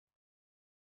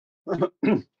There we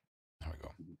go.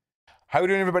 How are we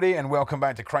doing, everybody? And welcome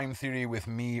back to Crime Theory with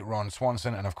me, Ron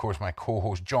Swanson, and of course my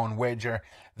co-host John Wedger,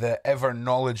 the ever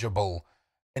knowledgeable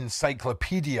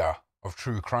encyclopedia of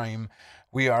true crime.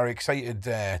 We are excited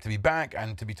to be back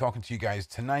and to be talking to you guys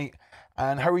tonight.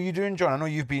 And how are you doing, John? I know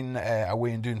you've been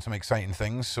away and doing some exciting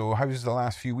things. So how's the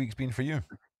last few weeks been for you?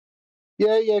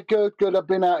 Yeah, good. I've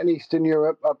been out in Eastern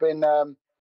Europe. I've been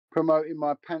promoting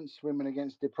my pants swimming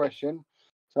against depression.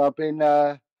 So I've been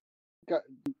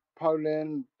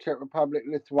Poland, Czech Republic,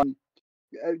 Lithuania.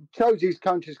 Chose these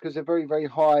countries because they're very, very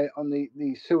high on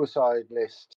the suicide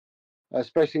list.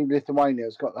 Especially Lithuania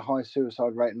has got the highest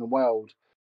suicide rate in the world.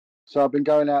 So I've been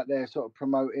going out there sort of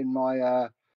promoting my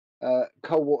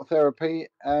cold water therapy,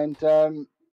 and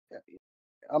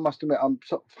I must admit I'm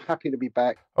sort of happy to be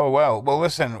back. Oh, well,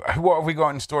 listen, what have we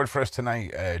got in store for us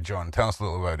tonight, John? Tell us a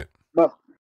little about it.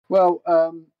 Well,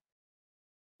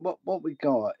 what we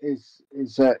got is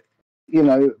that, you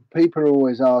know, people are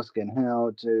always asking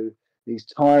how do these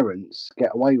tyrants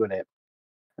get away with it,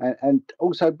 and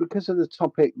also because of the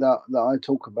topic that I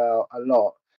talk about a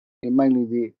lot, mainly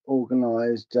the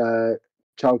organised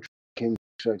child trafficking,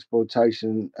 sexual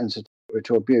exploitation, and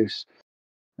sexual abuse.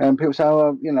 And people say,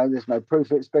 oh, you know, there's no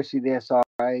proof of it, especially the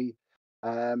SRA.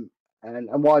 And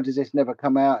why does this never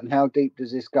come out? And how deep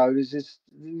does this go? There's this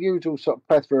usual sort of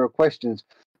plethora of questions.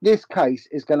 This case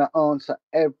is going to answer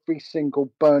every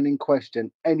single burning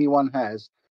question anyone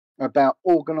has about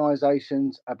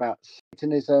organisations, about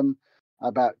Satanism,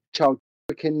 about child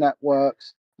trafficking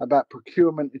networks, about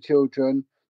procurement of children,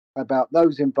 about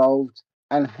those involved,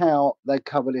 and how they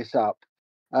cover this up.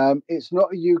 It's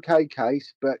not a UK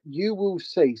case, but you will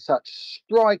see such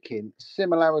striking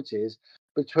similarities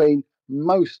between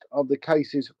most of the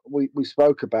cases we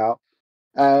spoke about,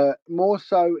 more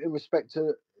so in respect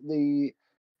to the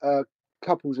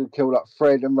couples who killed up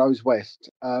Fred and Rose West.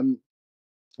 And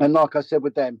like I said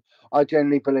with them, I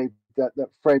generally believe that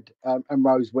Fred and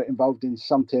Rose were involved in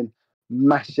something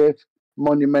massive,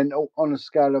 monumental, on a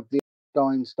scale of the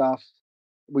Epstein stuff.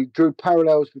 We drew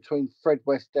parallels between Fred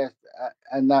West's death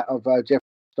and that of Jeffrey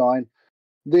Epstein.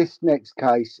 This next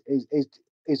case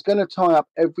is going to tie up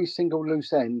every single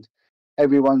loose end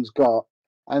everyone's got.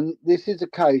 And this is a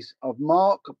case of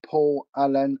Marc Paul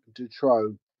Alain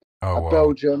Detroux,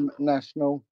 Belgium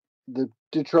national. The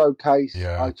Detroux case,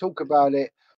 yeah. I talk about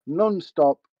it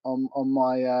non-stop on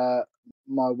my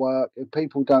my work. If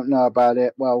people don't know about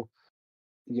it, well,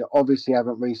 you obviously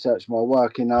haven't researched my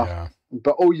work enough. Yeah.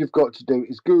 But all you've got to do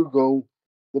is Google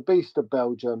the Beast of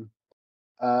Belgium,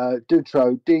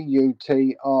 Detroux,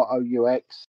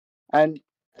 Dutrous, and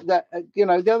that, you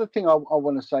know, the other thing I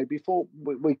want to say before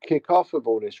we kick off with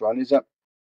all this run is that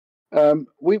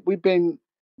we've been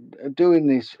doing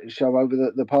this show over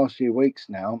the past few weeks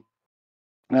now,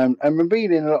 and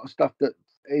revealing a lot of stuff that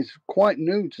is quite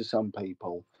new to some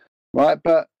people, right?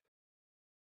 But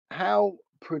how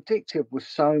predictive was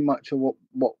so much of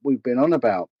what we've been on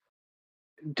about?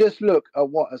 Just look at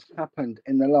what has happened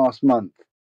in the last month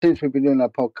since we've been doing our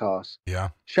podcast. Yeah.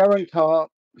 Sharon Carr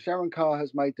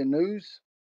has made the news,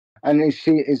 and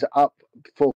she is up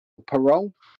for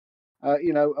parole.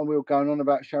 You know, and we were going on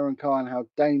about Sharon Carr and how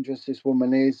dangerous this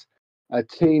woman is, a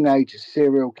teenage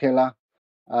serial killer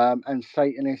and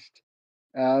Satanist.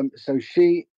 So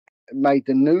she made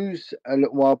the news a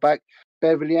little while back.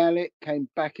 Beverly Allitt came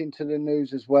back into the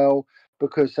news as well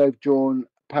because they've drawn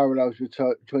parallels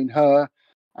between her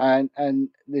and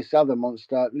this other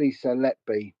monster, Lisa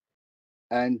Letby.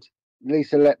 And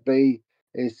Lisa Letby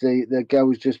is the girl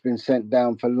who's just been sent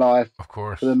down for life, of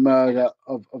course, for the murder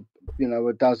of you know,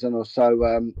 a dozen or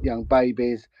so young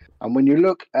babies. And when you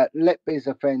look at Letby's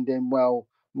offending, well,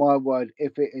 my word,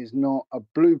 if it is not a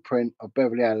blueprint of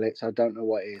Beverly Allitt's, I don't know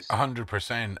what is.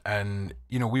 100%. And,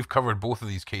 you know, we've covered both of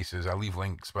these cases. I'll leave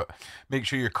links, but make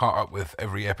sure you're caught up with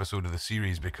every episode of the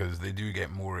series because they do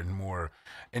get more and more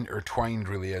intertwined,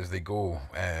 really, as they go.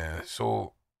 I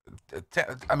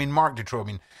mean, Marc Detroux, I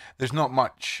mean, there's not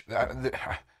much...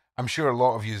 I'm sure a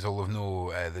lot of you will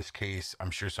know this case. I'm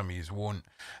sure some of you won't.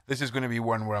 This is going to be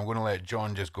one where I'm going to let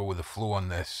John just go with the flow on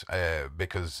this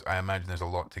because I imagine there's a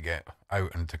lot to get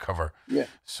out and to cover. Yeah.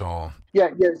 So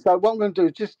yeah. So what I'm going to do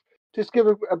is just give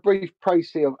a brief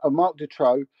précis of Marc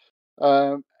Detroux,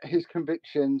 his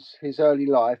convictions, his early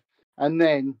life, and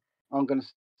then I'm going to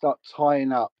start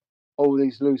tying up all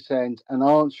these loose ends and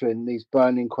answering these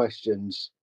burning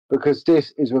questions, because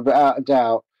this is without a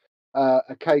doubt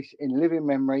a case in living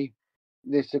memory.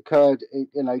 This occurred,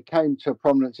 you know, came to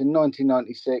prominence in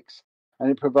 1996,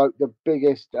 and it provoked the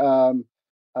biggest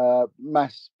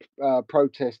mass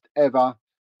protest ever,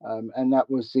 and that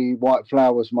was the White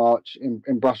Flowers March in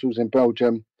Brussels, in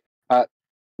Belgium.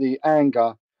 the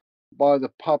anger by the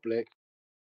public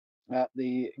at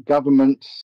the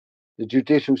government's, the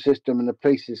judicial system, and the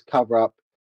police's cover up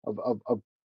of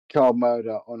child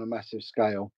murder on a massive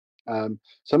scale.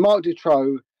 So Marc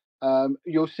Detroux,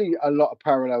 you'll see a lot of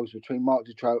parallels between Marc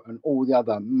Detroux and all the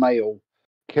other male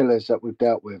killers that we've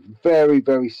dealt with. Very,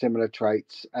 very similar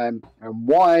traits. And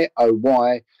why, oh,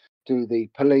 why do the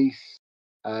police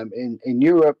in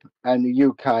Europe and the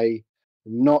UK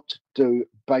not do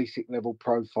basic level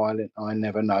profiling? I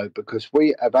never know, because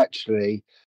we have actually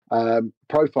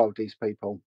profiled these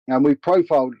people. And we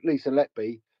profiled Lisa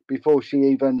Letby before she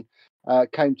even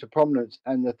came to prominence.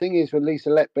 And the thing is, with Lisa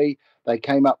Letby, they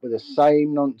came up with the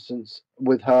same nonsense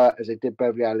with her as they did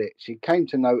Beverly Elliott. She came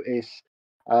to notice,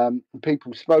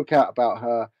 people spoke out about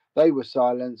her, they were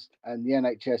silenced, and the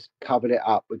NHS covered it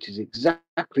up, which is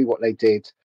exactly what they did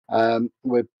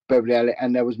with Beverly Elliott.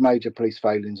 And there was major police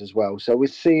failings as well. So we're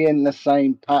seeing the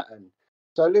same pattern.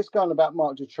 So let's go on about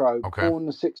Marc Detroux, born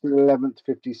the 6th of the 11th,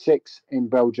 56 in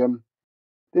Belgium.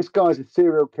 This guy's a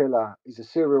serial killer. He's a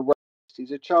serial rapist.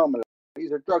 He's a child molester.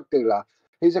 He's a drug dealer.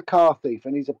 He's a car thief,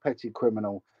 and he's a petty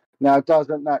criminal. Now,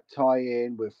 doesn't that tie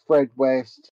in with Fred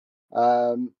West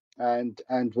and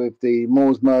with the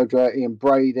Moors murderer, Ian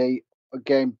Brady?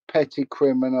 Again, petty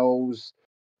criminals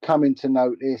coming to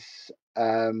notice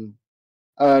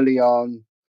early on,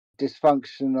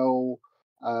 dysfunctional,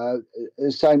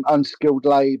 the same unskilled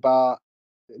labour,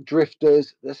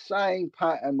 drifters, the same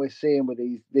pattern we're seeing with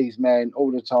these men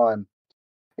all the time.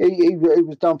 He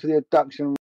was done for the abduction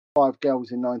of 5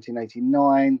 girls in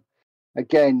 1989.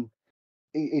 Again,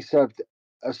 he served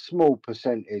a small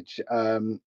percentage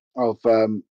of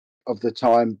the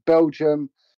time. Belgium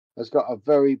has got a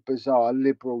very bizarre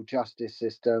liberal justice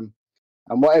system,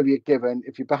 and whatever you're given,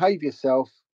 if you behave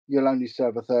yourself, you'll only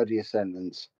serve a third of your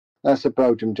sentence. That's the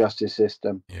Belgian justice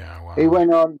system. Yeah, wow. He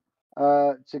went on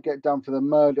to get done for the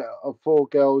murder of 4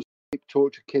 girls,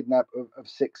 torture, kidnap of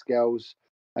 6 girls,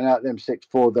 and out of them 6,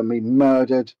 4 of them he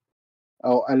murdered,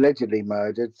 or allegedly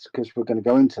murdered, because we're going to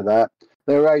go into that.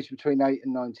 They were aged between 8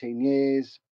 and 19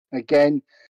 years. Again,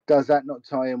 does that not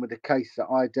tie in with the case that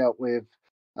I dealt with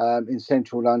in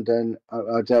central London?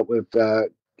 I dealt with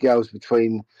girls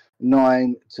between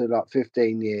 9 to like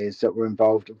 15 years that were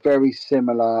involved. Very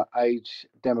similar age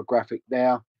demographic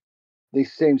there.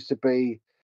 This seems to be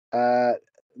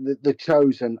the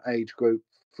chosen age group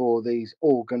for these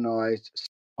organised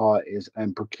parties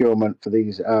and procurement for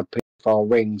these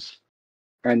paedophile rings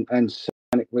and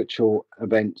satanic ritual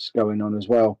events going on as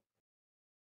well.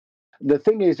 The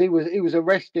thing is, he was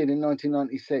arrested in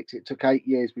 1996. It took 8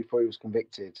 years before he was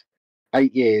convicted.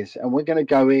 8 years, and we're going to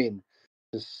go in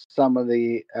to some of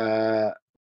the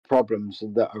problems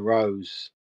that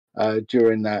arose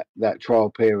during that trial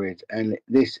period, and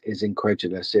this is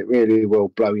incredulous. It really will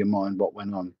blow your mind what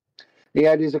went on. He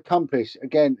had his accomplice,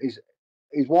 again,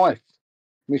 his wife,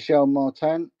 Michelle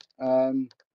Martin.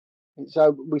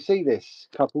 So we see this,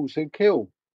 couples who kill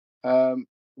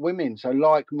women, so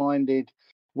like-minded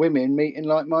women meeting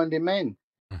like-minded men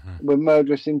with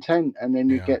murderous intent, and then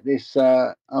you get this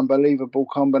unbelievable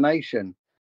combination,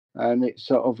 and it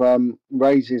sort of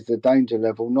raises the danger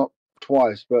level, not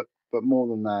twice, but more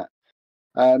than that.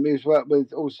 He was worked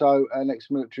with also an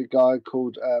ex-military guy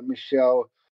called Michel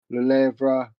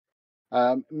Lelevre,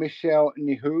 Michel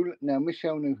Nihul. Now,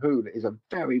 Michel Nihul is a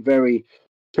very, very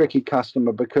tricky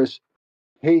customer, because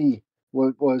he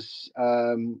was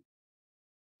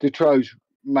Detroux's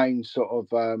main sort of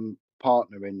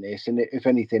partner in this, and if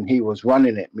anything, he was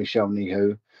running it, Michel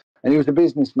Nihul, and he was a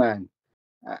businessman.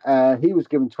 He was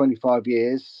given 25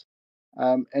 years,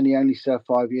 and he only served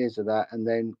 5 years of that, and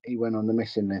then he went on the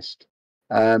missing list.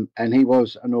 And he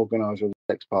was an organizer of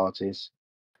the sex parties.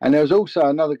 And there was also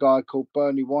another guy called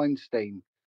Bernie Weinstein,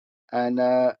 and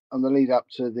on the lead up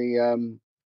to the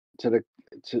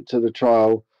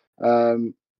trial,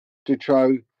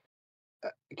 Detroux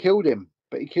killed him,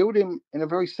 but he killed him in a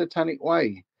very satanic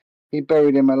way. He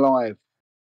buried him alive.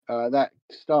 That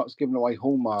starts giving away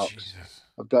hallmarks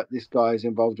of that this guy is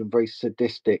involved in very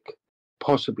sadistic,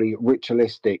 possibly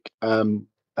ritualistic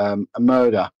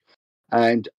murder.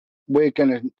 And we're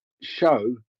going to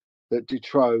show that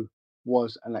Detroux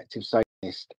was an active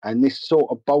Satanist. And this sort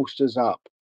of bolsters up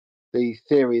the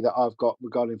theory that I've got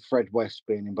regarding Fred West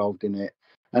being involved in it.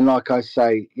 And like I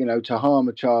say, to harm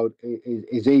a child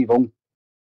is evil.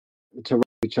 To rape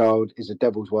a child is a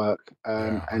devil's work.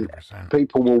 And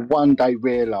people will one day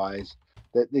realise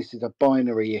that this is a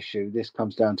binary issue. This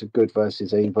comes down to good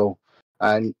versus evil.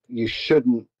 And you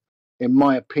shouldn't, in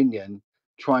my opinion,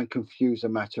 try and confuse the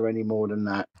matter any more than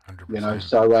that. 100%.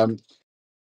 So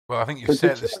well, I think you've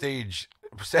set the stage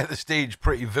set the stage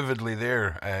pretty vividly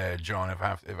there, John. If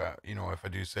I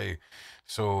do say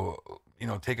so,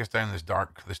 take us down this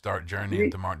dark journey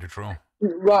into Marc Detroux.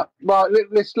 Right.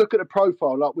 Let's look at the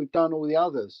profile like we've done all the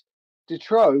others.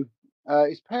 Detroux,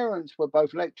 his parents were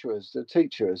both lecturers,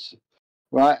 teachers,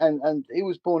 right? And he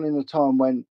was born in a time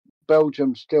when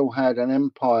Belgium still had an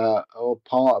empire or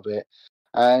part of it,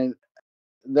 and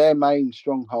their main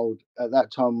stronghold at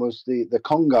that time was the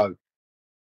Congo,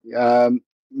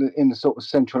 in the sort of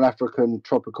Central African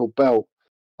tropical belt.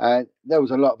 And there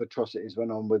was a lot of atrocities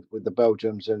went on with the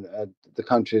Belgians and the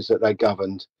countries that they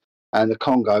governed, and the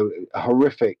Congo,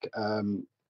 horrific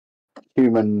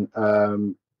human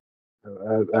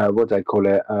what do they call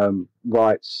it,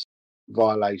 rights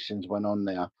violations went on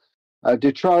there.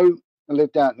 Detroux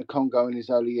lived out in the Congo in his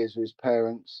early years with his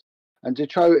parents, and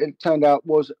Detroux, it turned out,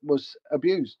 was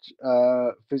abused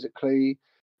physically,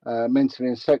 mentally,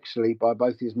 and sexually by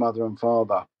both his mother and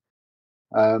father.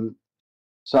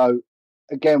 So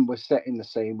again, we're setting the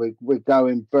scene. We're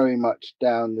going very much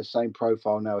down the same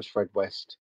profile now as Fred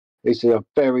West. He's a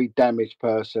very damaged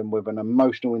person with an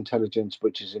emotional intelligence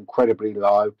which is incredibly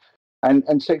low,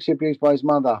 and sexually abused by his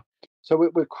mother. So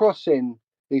we're crossing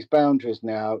these boundaries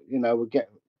now. We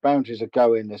get boundaries are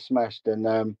going, they're smashed,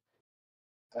 and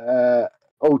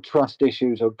all trust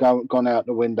issues are gone out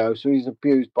the window. So he's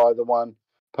abused by the one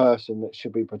person that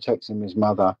should be protecting his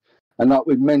mother. And like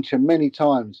we've mentioned many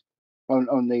times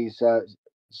on these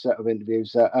set of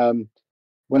interviews, that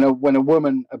when a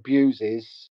woman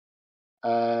abuses,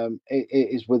 it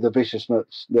is with a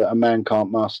viciousness that a man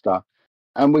can't master.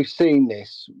 And we've seen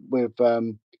this with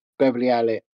Beverly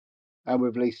Allitt and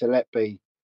with Lisa Letby.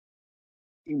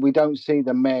 We don't see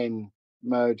the men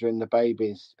murdering the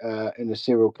babies in a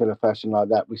serial killer fashion like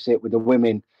that. We see it with the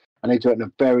women, and they do it in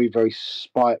a very, very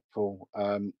spiteful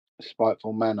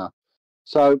manner.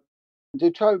 So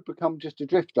Detroux become just a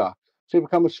drifter. So he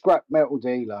become a scrap metal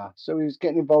dealer. So he was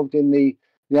getting involved in the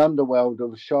underworld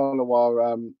of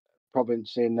Charleroi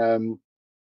province in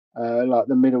like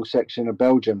the middle section of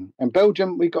Belgium. And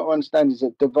Belgium, we got to understand, is a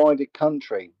divided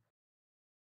country.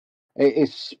 It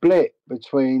is split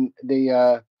between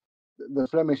the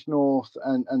Flemish north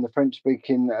and the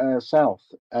French-speaking south,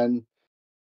 and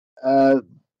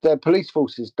their police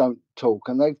forces don't talk.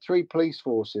 And they've three police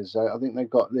forces. I think they've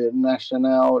got the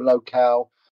National, Locale,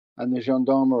 and the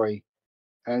Gendarmerie.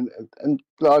 And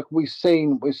like we've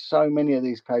seen with so many of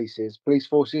these cases, police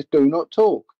forces do not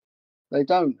talk. They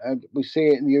don't. And we see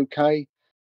it in the UK,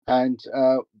 and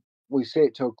we see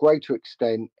it to a greater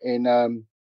extent in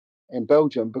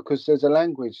Belgium, because there's a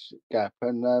language gap,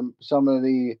 and some of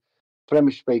the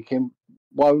Flemish speaking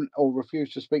won't or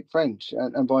refuse to speak French,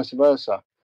 and vice versa.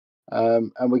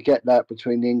 And we get that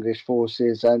between the English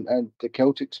forces and the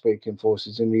Celtic speaking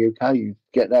forces in the UK. You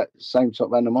get that same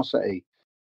sort of animosity.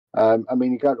 I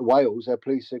mean, you go to Wales, their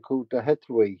police are called the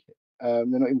Heddlu. They're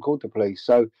not even called the police.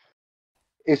 So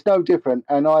it's no different.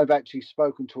 And I've actually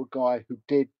spoken to a guy who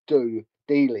did do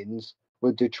dealings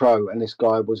with Detroux, and this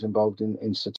guy was involved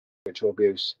in sexual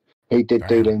abuse. He did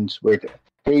dealings with.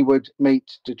 He would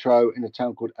meet Detroux in a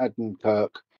town called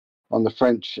Addenkirk on the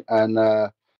French and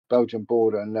Belgian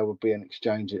border, and there would be an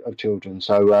exchange of children.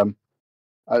 So,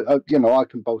 I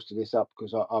can bolster this up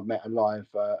because I met a live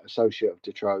associate of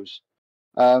Detroux's.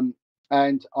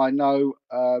 And I know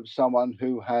someone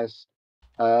who has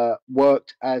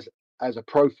worked as a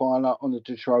profiler on the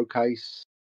Detroux case,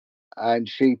 and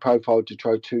she profiled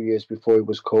Detroux 2 years before he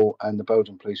was caught, and the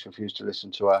Belgian police refused to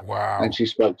listen to her. Wow. And she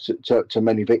spoke to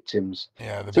many victims.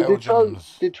 Yeah, the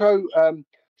Belgians. Detroux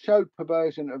showed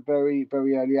perversion at a very,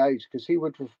 very early age, because he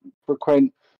would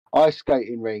frequent ice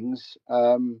skating rings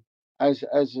as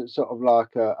sort of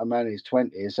like a man in his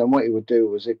 20s. And what he would do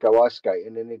was he'd go ice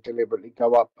skating, and he'd deliberately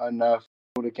go up and follow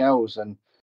the girls and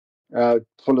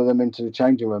follow them into the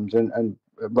changing rooms and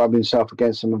rub himself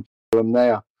against them and follow them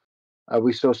there.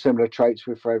 We saw similar traits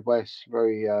with Fred West,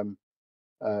 very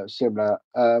similar.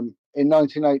 In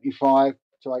 1985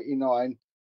 to 89,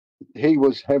 he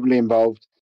was heavily involved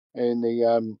in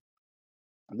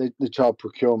the child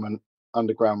procurement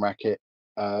underground racket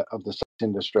of the sex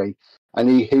industry, and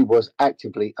he was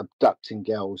actively abducting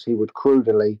girls. He would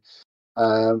crudely,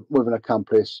 with an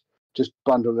accomplice, just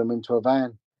bundle them into a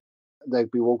van. They'd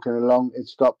be walking along, it'd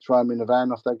stop, throw them in the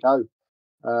van, off they go.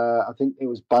 I think it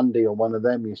was Bundy or one of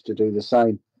them used to do the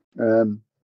same.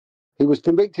 He was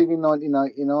convicted in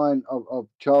 1989 of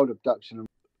child abduction.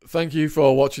 Thank you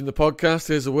for watching the podcast.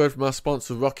 Here's a word from our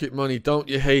sponsor, Rocket Money. Don't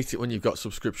you hate it when you've got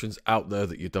subscriptions out there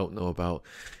that you don't know about,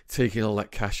 taking all that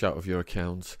cash out of your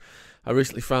account? I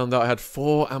recently found out I had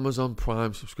 4 Amazon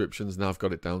Prime subscriptions. Now I've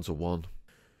got it down to 1.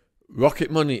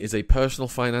 Rocket Money is a personal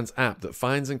finance app that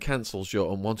finds and cancels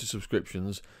your unwanted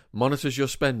subscriptions, monitors your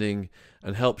spending,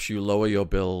 and helps you lower your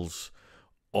bills,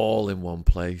 all in one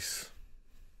place.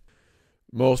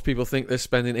 Most people think they're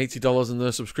spending $80 on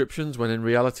their subscriptions, when in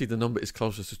reality the number is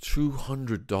closer to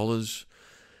 $200.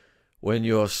 When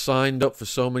you're signed up for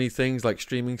so many things like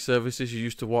streaming services you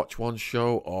used to watch one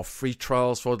show, or free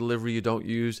trials for delivery you don't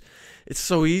use, it's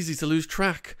so easy to lose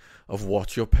track of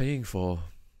what you're paying for.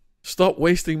 Stop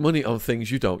wasting money on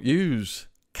things you don't use.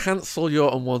 Cancel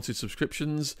your unwanted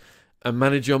subscriptions and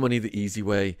manage your money the easy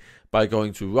way by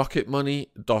going to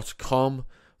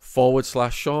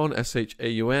rocketmoney.com/Sean,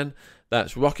 SHAUN.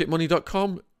 That's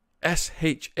rocketmoney.com,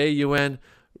 SHAUN,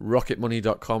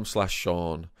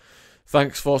 rocketmoney.com/Sean.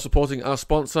 Thanks for supporting our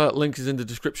sponsor. Link is in the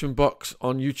description box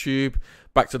on YouTube.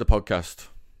 Back to the podcast.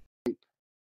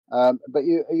 But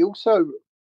he also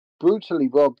brutally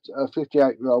robbed a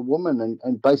 58-year-old woman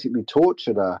and basically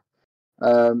tortured her.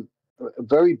 A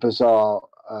very bizarre,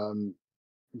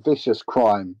 vicious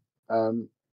crime.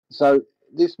 So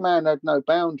this man had no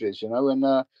boundaries,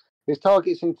 and his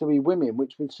target seems to be women,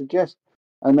 which would suggest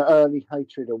an early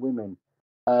hatred of women.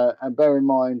 And bear in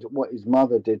mind what his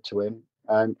mother did to him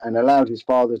and allowed his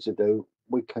father to do.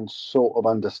 We can sort of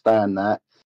understand that.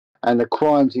 And the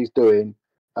crimes he's doing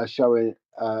are showing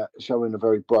a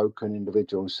very broken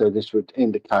individual. So this would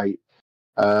indicate,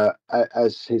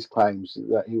 as his claims,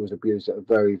 that he was abused at a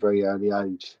very, very early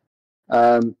age.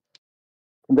 There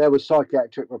were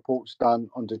psychiatric reports done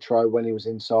on Detroux when he was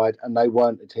inside, and they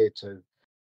weren't adhered to.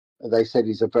 They said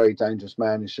he's a very dangerous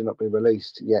man and should not be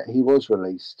released, yet he was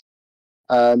released.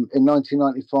 In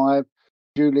 1995,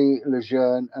 Julie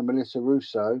Lejeune and Melissa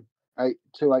Russo,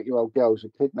 two 8-year-old girls, were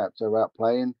kidnapped. They were out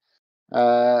playing.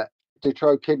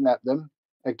 Detroux kidnapped them.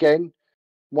 Again,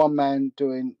 one man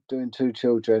doing two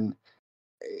children.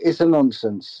 It's a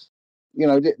nonsense.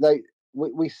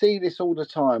 We see this all the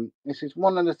time. This is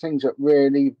one of the things that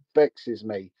really vexes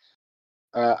me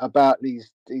about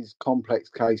these complex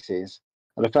cases,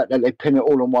 and the fact that they pin it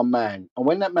all on one man. And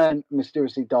when that man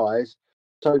mysteriously dies,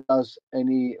 so does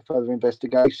any further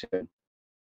investigation.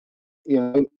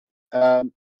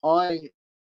 I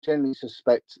generally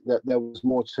suspect that there was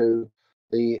more to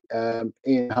the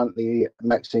Ian Huntley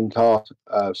Maxine Carr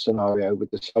scenario with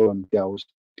the Soham girls.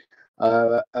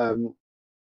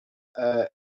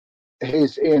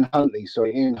 Ian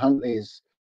Huntley's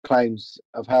claims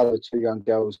of how the two young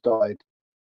girls died,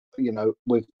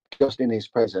 with just in his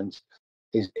presence,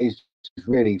 is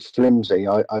really flimsy.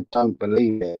 I don't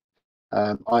believe it.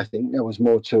 I think there was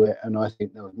more to it, and I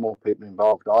think there was more people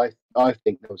involved. I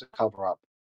think there was a cover-up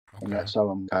in that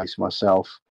Soham case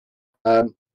myself,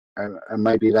 and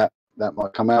maybe that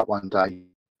might come out one day.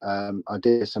 I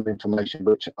did some information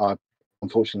which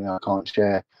unfortunately I can't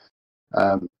share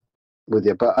with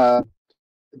you, but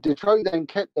Detroux then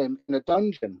kept them in a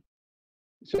dungeon.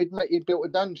 So he'd built a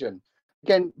dungeon.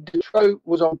 Again, Detroux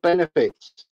was on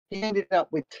benefits. He ended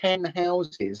up with 10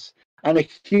 houses and a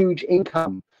huge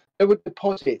income. There were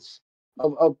deposits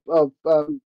of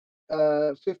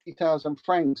 50,000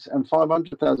 francs and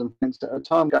 500,000 francs at a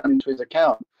time going into his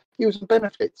account. He was on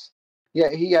benefits.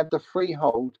 Yet he had the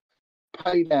freehold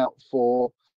paid out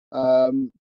for,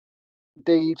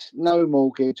 deeds, no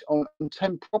mortgage on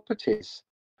 10 properties.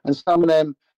 And some of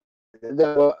them,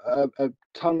 there were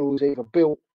tunnels either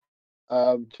built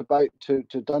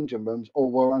to dungeon rooms or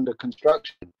were under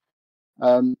construction.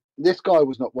 This guy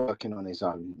was not working on his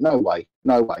own. No way.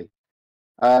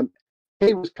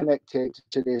 He was connected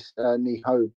to this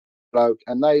Niho bloke,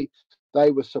 and they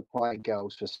were supplying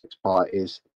girls for sex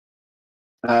parties.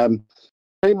 3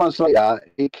 months later,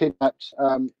 he kidnapped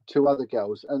two other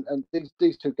girls, and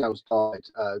these two girls died,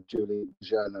 Julie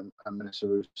Lejeune and Melissa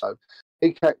Russo.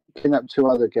 He kidnapped two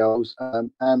other girls,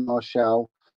 Anne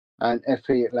Marshall and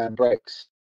Effie Lambrex.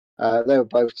 They were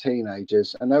both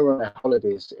teenagers, and they were on their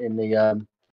holidays in the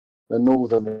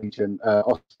northern region,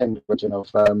 Ostend region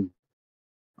of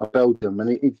Belgium, and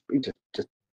he just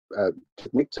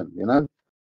nicked them,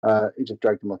 he just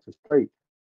dragged them off the street.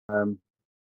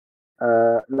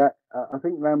 I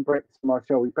think Lambrex and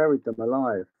Marshall, he buried them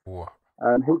alive. He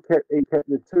kept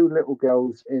the two little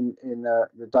girls in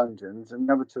the dungeons, and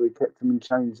the other two he kept them in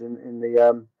chains in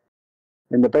the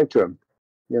bedroom.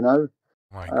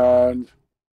 My God.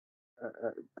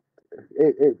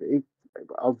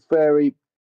 A very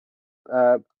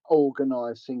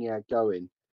organised thing he had going.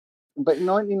 But in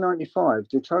 1995,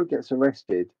 Detroux gets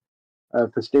arrested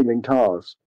for stealing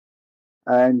cars,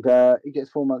 and he gets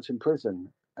 4 months in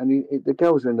prison. And the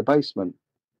girls are in the basement.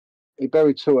 He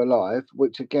buried two alive,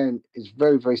 which again is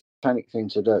very, very satanic thing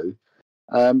to do.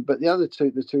 But the other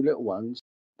two, the two little ones,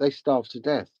 they starved to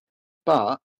death.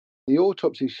 But the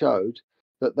autopsy showed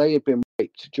that they had been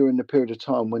raped during the period of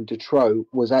time when Detroux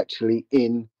was actually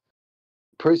in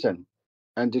prison.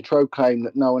 And Detroux claimed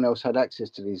that no one else had access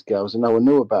to these girls and no one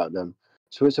knew about them.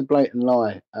 So it's a blatant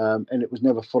lie, and it was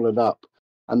never followed up.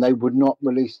 And they would not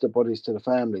release the bodies to the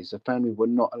families. The family were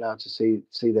not allowed to see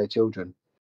their children.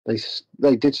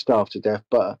 They did starve to death,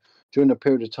 but during the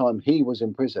period of time he was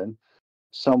in prison,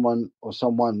 someone or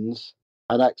someone's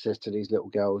had access to these little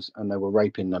girls, and they were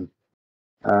raping them,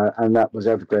 and that was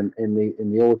evident in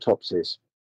the autopsies.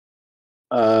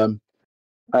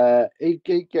 He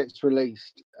gets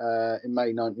released in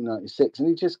May 1996, and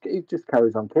he just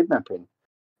carries on kidnapping.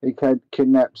 He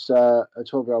kidnaps a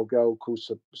 12-year-old girl called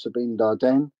Sabine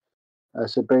Dardenne.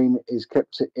 Sabine is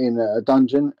kept in a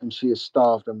dungeon, and she is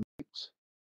starved and raped.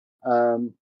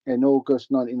 In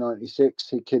August 1996,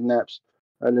 he kidnaps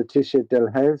Letitia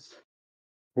Delhez.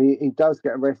 He does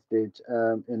get arrested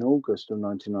in August of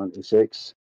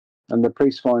 1996, and the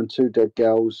police find 2 dead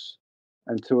girls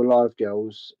and 2 alive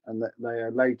girls, and that they are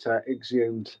later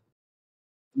exhumed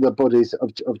the bodies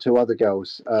of 2 other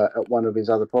girls at one of his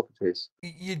other properties.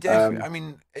 You definitely. I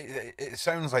mean, it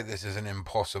sounds like this is an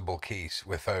impossible case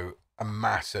without a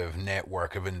massive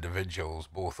network of individuals,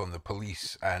 both on the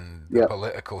police and the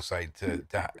political side.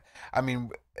 I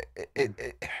mean,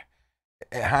 it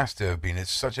has to have been. It's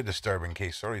such a disturbing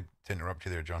case. Sorry to interrupt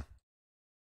you there, John.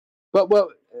 But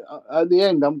at the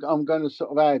end, I'm going to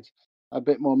sort of add a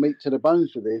bit more meat to the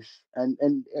bones with this, and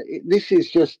this is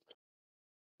just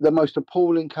the most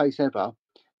appalling case ever.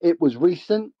 It was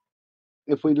recent.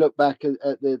 If we look back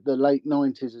at the late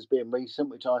 90s as being recent,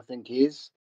 which I think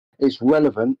it's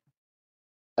relevant.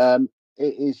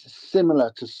 It is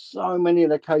similar to so many of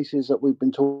the cases that we've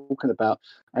been talking about,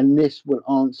 and this will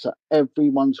answer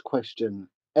everyone's question.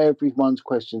 Everyone's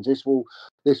questions. This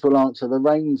will answer the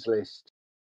Rains list.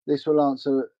 This will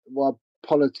answer why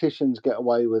politicians get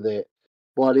away with it,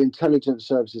 why the intelligence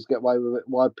services get away with it,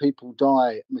 why people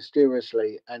die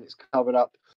mysteriously and it's covered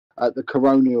up at the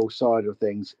coronial side of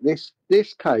things. This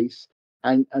case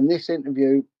and this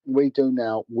interview we do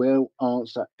now will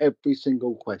answer every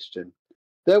single question.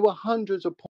 There were hundreds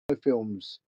of porno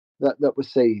films that were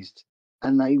seized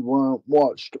and they weren't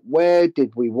watched. Where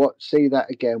did we see that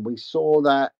again? We saw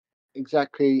that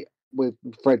exactly with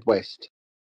Fred West.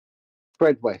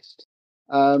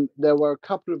 There were a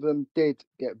couple of them did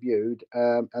get viewed,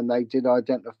 and they did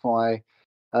identify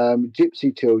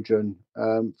gypsy children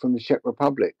from the Czech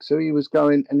Republic. So he was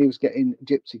going and he was getting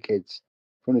gypsy kids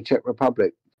from the Czech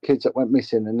Republic, kids that went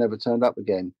missing and never turned up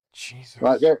again. Jesus.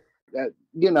 Right,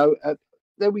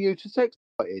 they were used for sex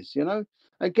parties.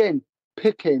 Again,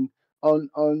 picking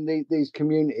on these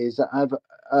communities that have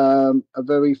a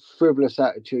very frivolous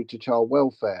attitude to child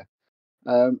welfare.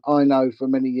 I know for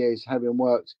many years, having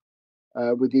worked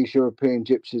with these European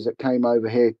gypsies that came over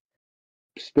here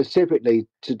specifically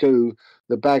to do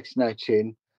the bag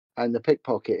snatching and the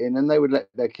pickpocketing, and they would let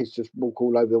their kids just walk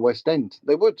all over the West End.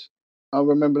 They would. I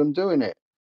remember them doing it.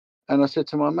 And I said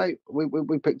to my mate,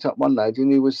 we picked up one lad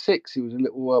and he was 6. He was a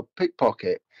little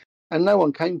pickpocket, and no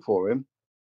one came for him.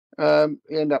 He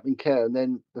ended up in care, and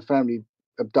then the family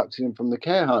abducted him from the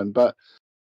care home. But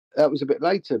that was a bit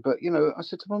later. But I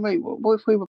said to my mate, what if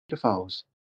we were pedophiles?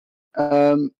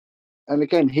 And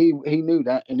again, he knew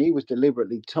that, and he was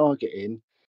deliberately targeting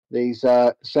these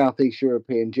Southeast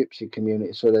European gypsy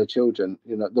communities for their children.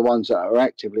 The ones that are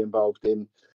actively involved in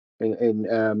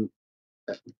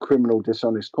criminal,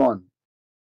 dishonest crime.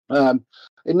 In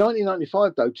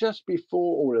 1995, though, just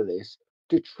before all of this,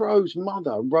 Detroux's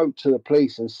mother wrote to the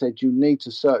police and said, "You need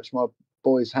to search my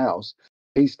boy's house.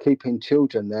 He's keeping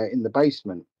children there in the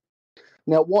basement."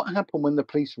 Now, what happened when the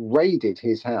police raided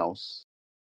his house?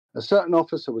 A certain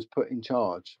officer was put in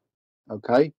charge.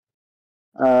 Okay.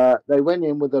 They went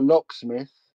in with a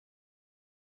locksmith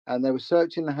and they were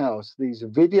searching the house. These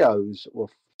videos were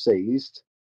seized.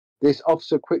 This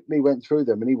officer quickly went through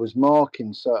them and he was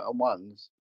marking certain ones.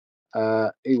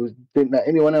 Didn't let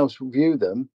anyone else view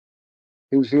them.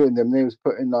 He was viewing them. He was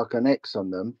putting like an X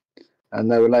on them, and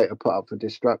they were later put up for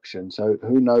destruction. So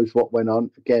who knows what went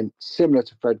on? Again, similar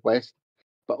to Fred West,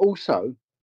 but also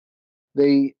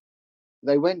they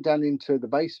went down into the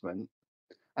basement,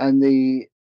 and the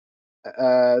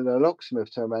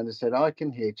locksmith turned around and said, "I can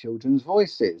hear children's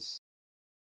voices,"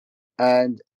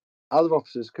 and other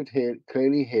officers could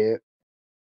clearly hear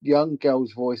young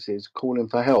girls' voices calling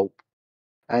for help.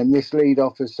 And this lead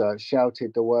officer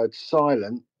shouted the word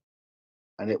 "silent,"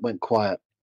 and it went quiet,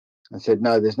 and said,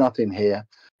 "No, there's nothing here."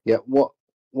 Yet what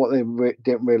they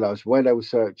didn't realise, where they were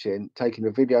searching, taking the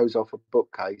videos off a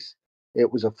bookcase,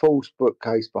 it was a false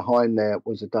bookcase. Behind there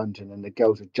was a dungeon, and the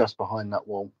girls were just behind that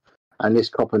wall. and this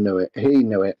copper knew it. He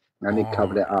knew it, and he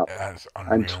covered it up. That's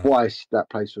unreal. And twice that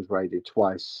place was raided,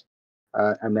 twice.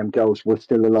 And them girls were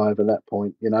still alive at that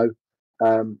point, you know.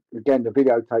 Again, the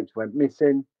videotapes went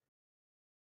missing.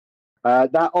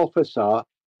 That officer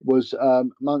was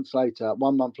months later,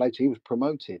 1 month later, he was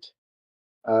promoted.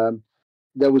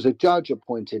 There was a judge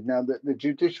appointed. Now, the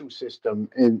judicial system,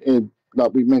 in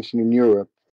like we mentioned in Europe,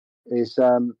 is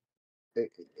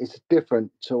it's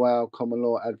different to our common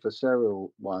law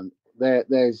adversarial one.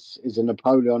 There's a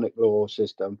Napoleonic law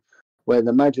system where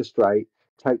the magistrate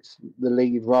takes the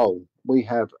lead role. We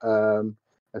have a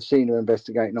senior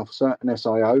investigating officer, an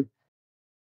SIO,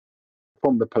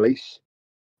 from the police,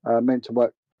 meant to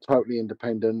work totally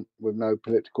independent with no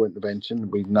political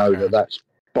intervention. We know that that's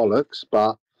bollocks,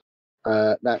 but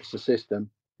that's the system.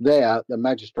 There, the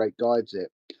magistrate guides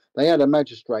it. They had a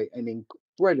magistrate, an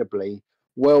incredibly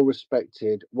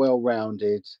well-respected,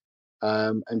 well-rounded,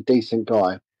 and decent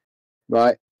guy,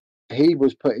 right? He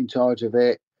was put in charge of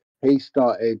it. He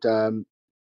started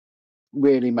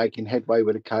really making headway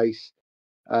with the case.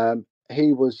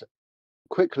 He was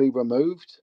quickly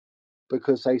removed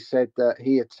because they said that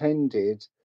he attended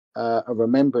a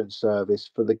remembrance service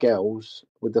for the girls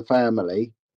with the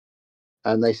family,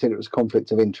 and they said it was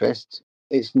conflict of interest.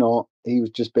 It's not. He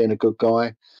was just being a good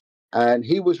guy, and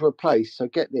he was replaced. So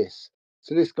get this.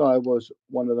 So this guy was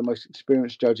one of the most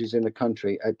experienced judges in the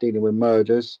country at dealing with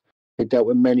murders. He dealt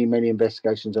with many, many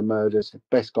investigations of murders.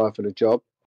 Best guy for the job.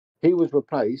 He was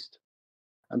replaced,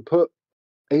 and put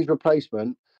his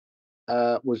replacement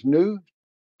was new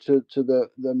to the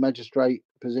magistrate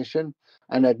position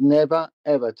and had never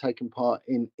ever taken part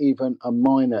in even a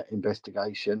minor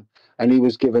investigation, and he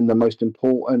was given the most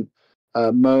important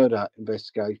murder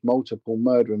investigation, multiple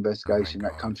murder investigation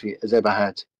that country has ever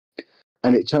had.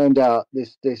 And it turned out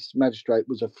this magistrate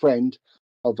was a friend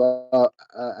of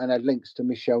and had links to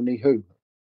Michel Nihoul,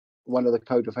 one of the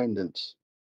co-defendants.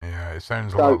 Yeah, it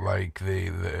sounds a lot like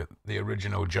the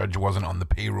original judge wasn't on the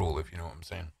payroll, if you know what I'm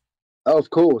saying. Of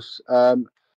course.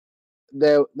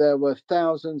 There were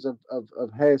thousands of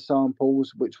hair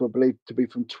samples, which were believed to be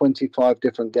from 25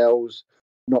 different girls.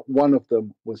 Not one of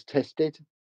them was tested.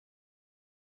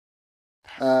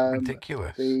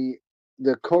 Ridiculous.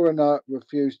 The coroner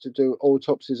refused to do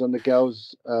autopsies on the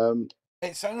girls.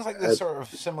 It sounds like the sort of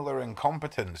similar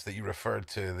incompetence that you referred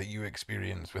to that you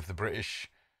experienced with the British.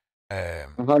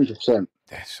 100%.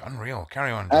 It's unreal.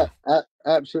 Carry on.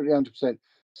 Absolutely 100%.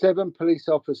 7 police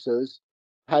officers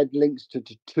had links to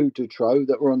Detroux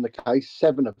that were on the case,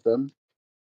 7 of them,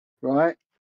 right?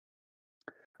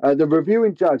 The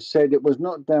reviewing judge said it was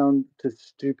not down to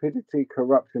stupidity,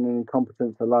 corruption, and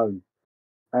incompetence alone,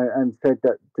 and said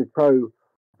that Detroux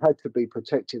had to be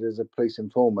protected as a police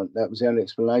informant. That was the only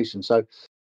explanation. So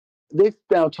this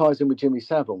now ties in with Jimmy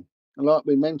Savile. And like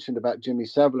we mentioned about Jimmy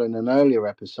Savile in an earlier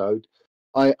episode,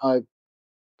 I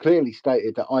clearly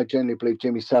stated that I genuinely believe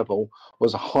Jimmy Savile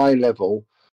was a high-level,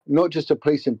 not just a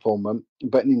police informant,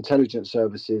 but an intelligence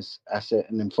services asset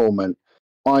and informant.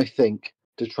 I think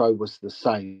Detroux was the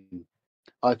same.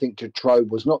 I think Detroux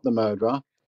was not the murderer.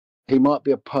 He might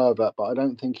be a pervert, but I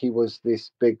don't think he was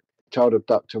this big child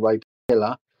abductor, rape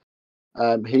killer.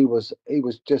 He was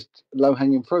just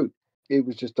low-hanging fruit. He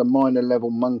was just a minor-level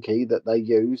monkey that they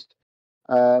used.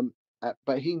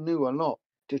 But he knew a lot.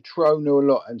 Detroux knew a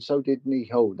lot, and so did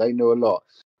Nihoul. They knew a lot,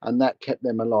 and that kept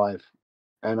them alive.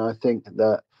 And I think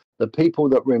that the people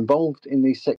that were involved in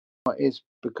these sex parties,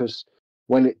 because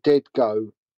when it did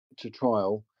go to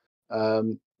trial,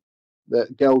 the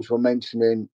girls were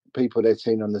mentioning people they'd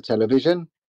seen on the television.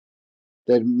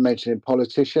 They're mentioning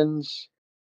politicians.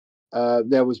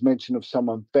 There was mention of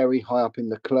someone very high up in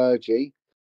the clergy.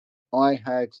 I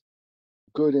had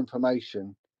good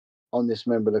information on this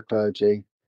member of the clergy,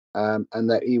 and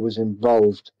that he was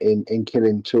involved in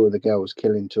killing two of the girls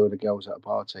at a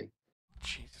party.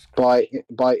 Jesus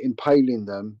by impaling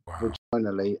them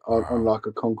vaginally on like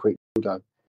a concrete dildo.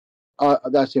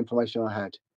 That's the information I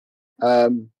had.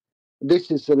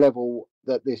 This is the level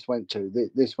that this went to.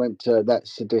 This went to that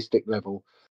sadistic level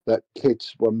that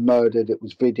kids were murdered. It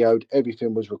was videoed.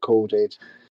 Everything was recorded.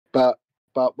 But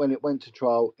when it went to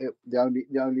trial, the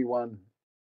only one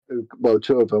who,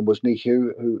 two of them was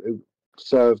Nihoul, who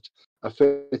served a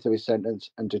fifth of his sentence,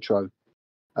 and Detroux.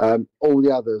 All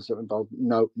the others that were involved,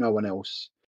 no one else.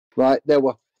 Right? There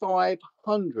were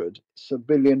 500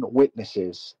 civilian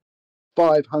witnesses.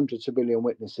 500 civilian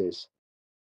witnesses.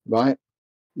 Right?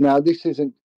 Now, this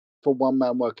isn't for one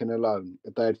man working alone.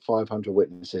 If they had 500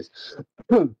 witnesses.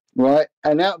 Right?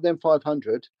 And out of them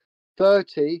 500,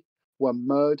 30 were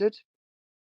murdered.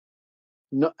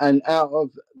 And out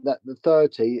of the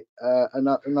 30,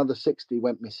 another 60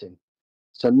 went missing.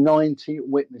 So 90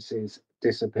 witnesses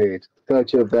disappeared.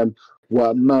 30 of them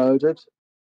were murdered.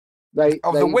 They the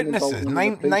even involved witnesses, one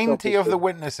of the police 90 of the officers.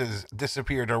 witnesses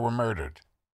disappeared or were murdered.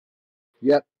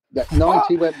 Yep, that What?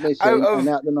 90 went missing, and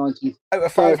out of the 90, out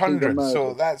of 30 were 500, so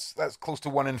murdered. that's close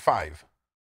to 1 in 5.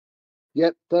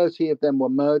 Yep, 30 of them were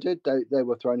murdered. They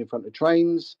were thrown in front of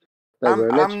trains. They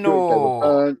were I'm electrocuted. They were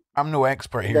burned. I'm no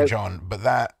expert here, John, but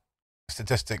that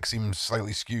statistic seems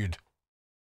slightly skewed.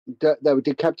 They were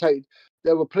decapitated.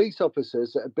 There were police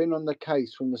officers that had been on the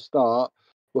case from the start,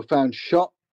 were found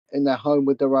shot in their home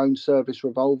with their own service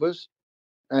revolvers,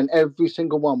 and every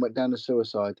single one went down to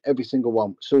suicide. Every single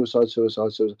one, suicide.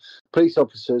 Police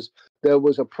officers. There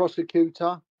was a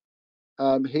prosecutor.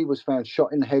 He was found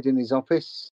shot in the head in his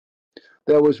office.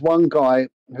 There was one guy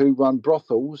who ran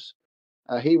brothels.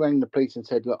 He rang the police and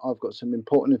said, "Look, I've got some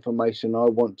important information. I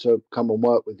want to come and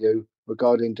work with you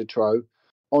regarding Detroux."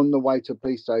 On the way to the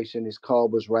police station, his car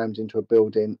was rammed into a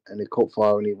building and it caught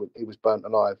fire, and he was burnt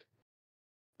alive.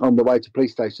 On the way to the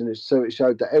police station, so it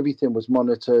showed that everything was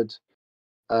monitored,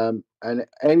 and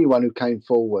anyone who came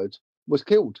forward was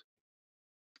killed.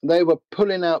 They were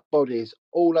pulling out bodies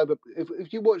all over.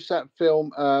 If you watch that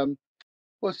film,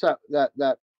 what's that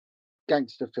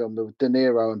gangster film with De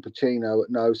Niro and Pacino?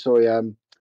 No, sorry,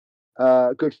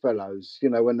 Goodfellas. You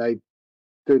know, when they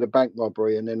do the bank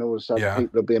robbery and then all of a sudden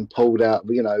people are being pulled out,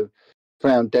 you know,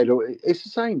 found dead. It's the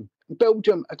same.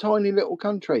 Belgium, a tiny little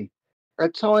country, you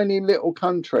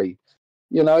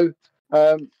know.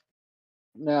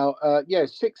 Now,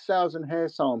 6,000 hair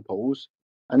samples,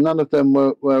 and none of them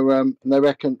were they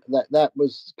reckon that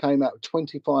came out of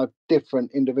 25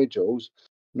 different individuals.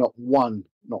 Not one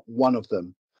of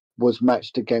them was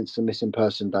matched against the missing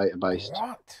person database.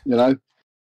 What? You know?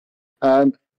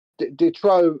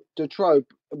 Detroux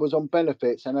was on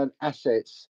benefits and had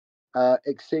assets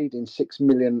exceeding 6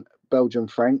 million Belgian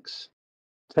francs,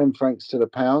 10 francs to the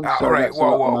pound. So right, that's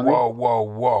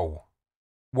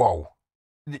whoa.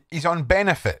 He's on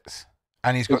benefits,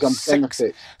 and he's got six.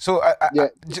 Benefits. So,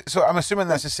 so I'm assuming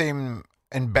that's the same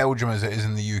in Belgium as it is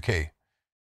in the UK.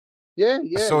 Yeah.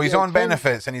 So he's on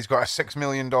benefits, and he's got a $6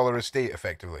 million estate,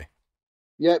 effectively.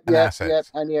 Yep.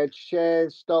 And he had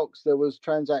shares, stocks. There was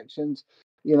transactions.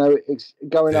 You know, it's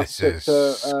going up to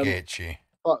sketchy.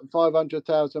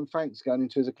 500,000 francs going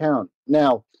into his account.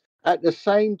 Now, at the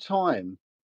same time,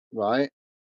 right,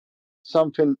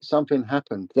 something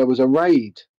happened. There was a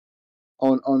raid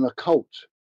on a cult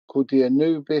called the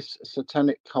Anubis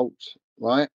Satanic Cult,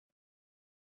 right?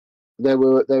 They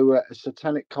were a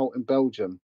satanic cult in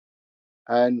Belgium,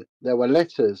 and there were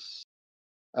letters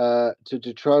to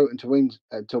Detroux and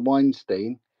to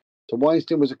Weinstein. So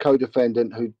Weinstein was a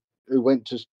co-defendant who went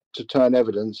to turn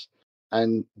evidence,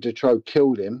 and Detroux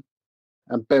killed him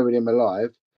and buried him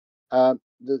alive.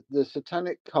 The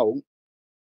satanic cult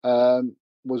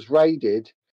was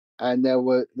raided, and there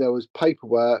was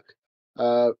paperwork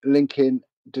linking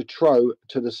Detroux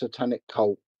to the satanic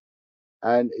cult,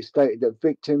 and it stated that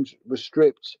victims were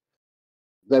stripped.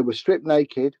 They were stripped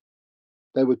naked.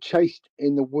 They were chased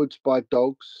in the woods by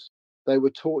dogs. They were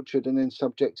tortured and then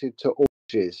subjected to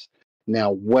orgies.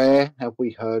 Now, where have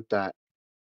we heard that?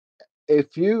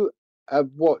 If you have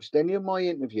watched any of my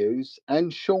interviews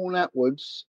and Sean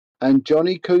Atwood's and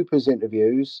Johnny Cooper's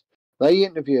interviews, they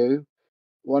interview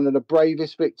one of the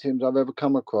bravest victims I've ever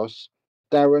come across,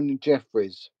 Darren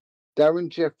Jeffries. Darren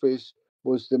Jeffries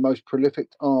was the most prolific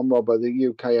armed robber the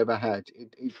UK ever had.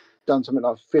 He'd done something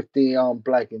like 50 armed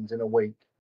blaggings in a week.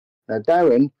 Now,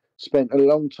 Darren spent a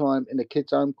long time in a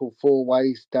kids' home called Four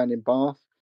Ways down in Bath,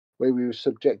 where we were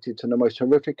subjected to the most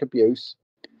horrific abuse.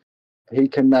 He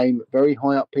can name very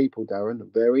high up people, Darren,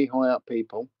 very high up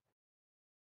people.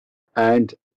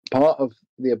 And part of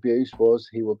the abuse was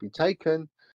he would be taken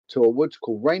to a woods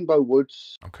called Rainbow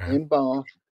Woods in Bath.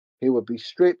 He would be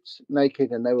stripped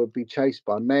naked, and they would be chased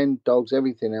by men, dogs,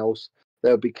 everything else.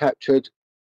 They would be captured,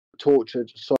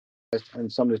 tortured,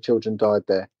 and some of the children died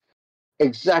there.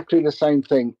 Exactly the same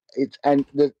thing. And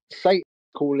the Satanists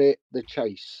call it the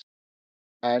chase,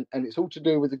 and it's all to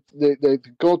do with the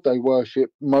god they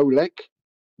worship, Molech,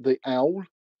 the owl.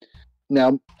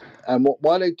 Now, and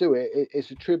why they do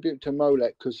it's a tribute to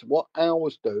Molech, because what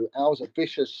owls do, owls are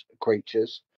vicious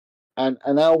creatures, and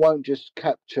an owl won't just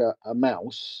capture a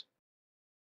mouse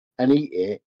and eat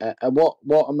it. And what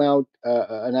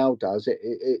an owl does,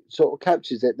 it sort of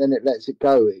captures it, then it lets it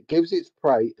go. It gives its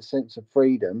prey a sense of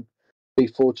freedom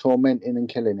before tormenting and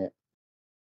killing it,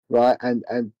 right?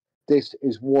 And this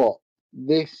is what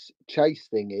this chase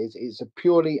thing is. It's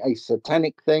purely a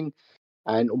satanic thing,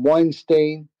 and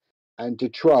Weinstein and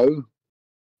Detroux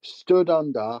stood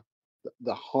under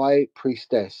the high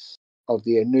priestess of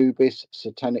the Anubis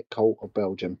Satanic Cult of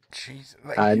Belgium. Jeez,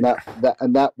 And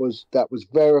that was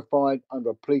verified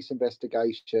under a police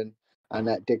investigation, and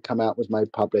that did come out, was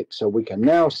made public. So we can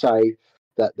now say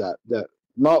that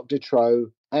Marc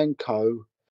Detroux and co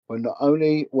were not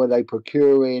only were they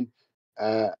procuring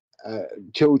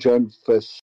children for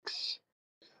sex,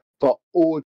 for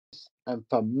orgies, and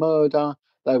for murder,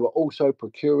 they were also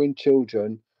procuring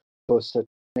children for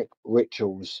satanic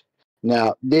rituals.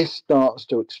 Now, this starts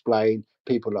to explain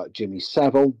people like Jimmy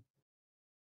Savile,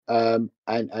 and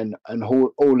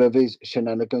all of his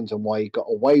shenanigans and why he got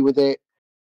away with it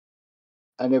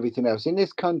and everything else. In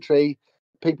this country,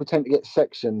 people tend to get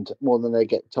sectioned more than they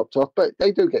get topped off, but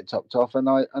they do get topped off. And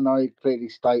I clearly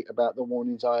state about the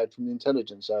warnings I had from the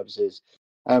intelligence services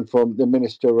and from the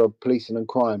Minister of Policing and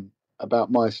Crime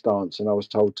about my stance, and I was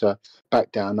told to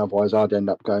back down, otherwise I'd end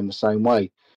up going the same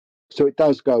way. So it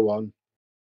does go on.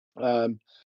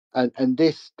 And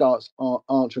this starts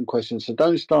answering questions. So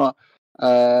don't start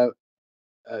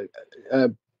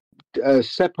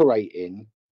separating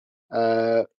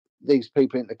these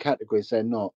people into categories. They're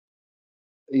not,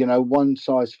 one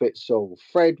size fits all.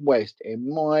 Fred West,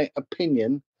 in my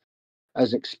opinion,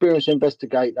 as an experienced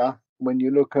investigator, when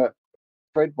you look at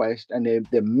Fred West and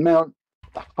the amount,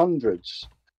 the hundreds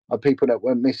of people that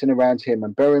were missing around him,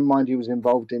 and bear in mind he was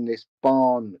involved in this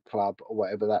barn club or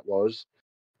whatever that was.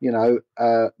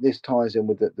 This ties in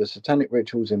with the satanic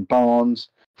rituals in barns,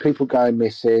 people going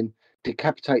missing,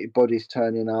 decapitated bodies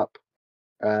turning up,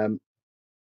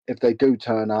 if they do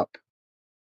turn up,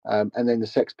 and then the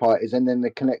sex parties, and then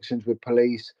the connections with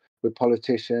police, with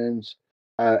politicians,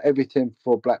 everything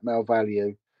for blackmail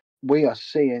value. We are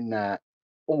seeing that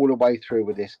all the way through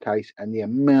with this case, and the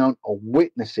amount of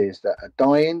witnesses that are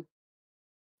dying,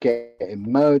 getting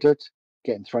murdered,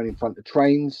 getting thrown in front of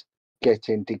trains,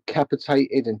 getting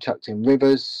decapitated and chucked in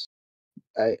rivers,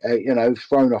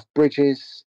 thrown off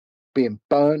bridges, being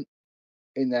burnt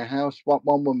in their house.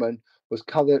 One woman was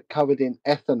covered in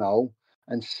ethanol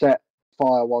and set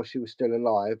fire while she was still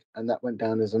alive, and that went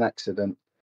down as an accident.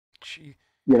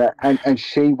 And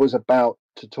she was about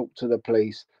to talk to the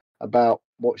police about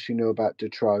what she knew about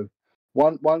Detroux.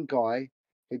 One guy,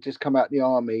 he'd just come out of the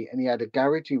army, and he had a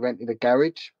garage. He rented a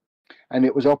garage, and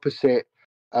it was opposite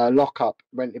lockup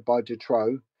rented by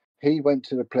Detroux. He went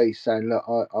to the police saying, "Look,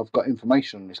 I've got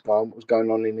information on this guy, what was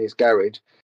going on in his garage."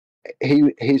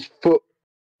 His foot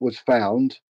was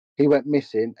found. He went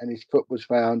missing, and his foot was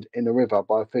found in the river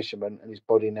by a fisherman, and his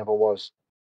body never was.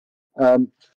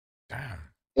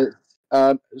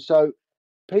 So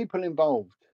people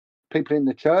involved, people in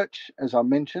the church, as I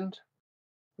mentioned.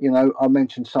 I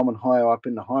mentioned someone higher up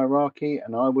in the hierarchy,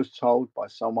 and I was told by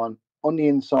someone on the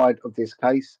inside of this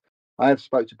case, I have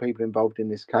spoke to people involved in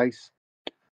this case,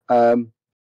 that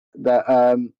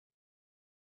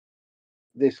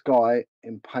this guy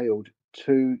impaled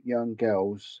 2 young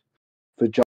girls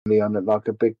vaginally on like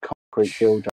a big concrete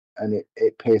dildo, and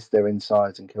it pierced their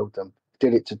insides and killed them.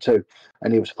 Did it to 2,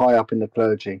 and he was high up in the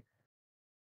clergy.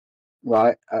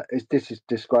 Right, this is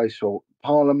disgraceful.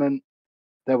 Parliament,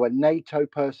 there were NATO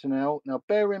personnel. Now,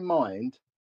 bear in mind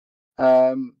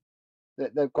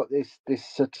that they've got this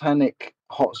satanic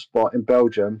hotspot in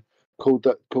Belgium called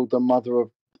the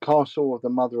Castle of the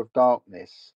Mother of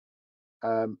Darkness,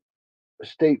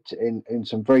 steeped in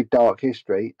some very dark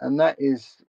history, and that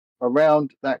is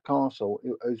around that castle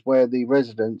is where the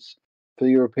residents for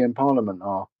the European Parliament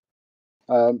are.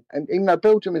 And even though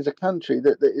Belgium is a country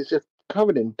that is just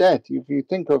covered in death, if you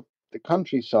think of the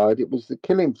countryside, it was the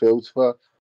killing fields for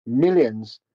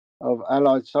millions of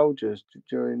Allied soldiers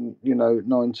during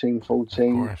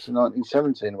 1914 to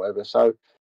 1917 or whatever. So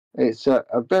it's a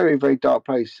very, very dark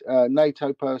place.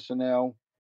 NATO personnel.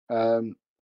 There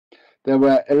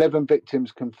were 11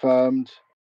 victims confirmed,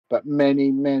 but many,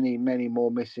 many, many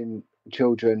more missing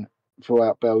children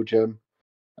throughout Belgium.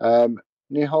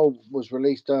 Nihol was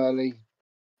released early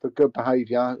for good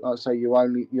behaviour. Like I say, you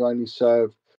only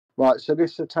serve. Right, so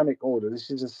this satanic order, this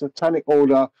is a satanic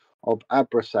order of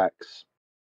Abrasax.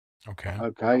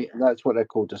 Okay, that's what they're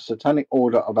called, the Satanic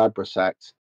Order of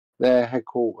Abrasax. Their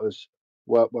headquarters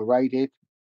were raided,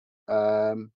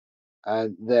 and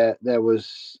there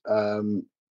was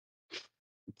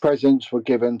presents were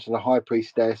given to the high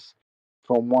priestess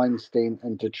from Weinstein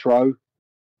and Detroux,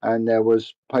 and there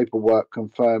was paperwork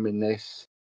confirming this.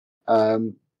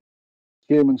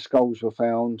 Human skulls were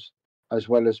found, as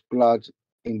well as blood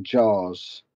in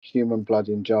jars, human blood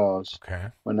in jars.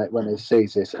 When they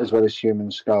seized this, as well as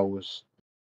human skulls.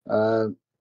 So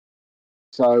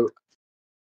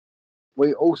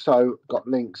we also got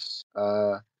links.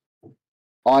 I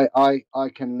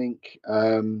can link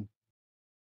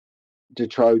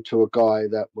Detroux to a guy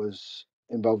that was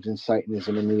involved in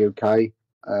Satanism in the UK.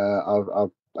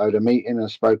 I've had a meeting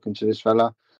and spoken to this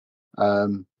fella.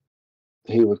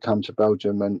 He would come to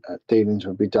Belgium and dealings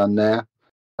would be done there.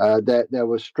 There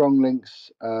were strong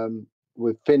links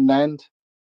with Finland.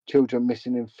 Children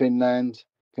missing in Finland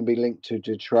can be linked to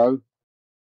Detroux.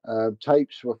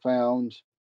 Tapes were found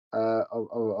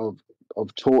of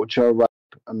torture, rape,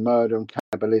 and murder and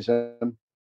cannibalism.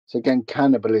 So again,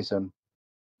 cannibalism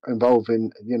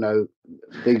involving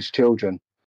these children.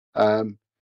 A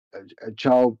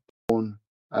child born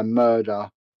and murder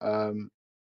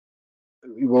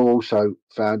were also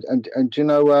found. And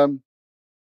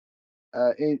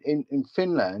in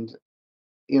Finland,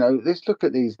 let's look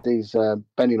at these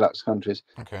Benelux countries.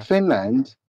 Okay.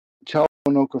 Finland, child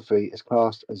pornography is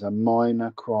classed as a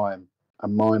minor crime. A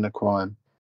minor crime.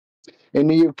 In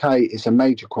the UK, it's a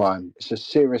major crime. It's a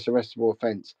serious arrestable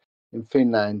offence. In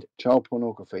Finland, child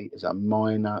pornography is a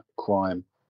minor crime.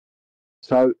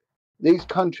 So these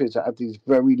countries that have these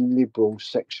very liberal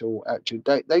sexual attitude,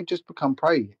 they just become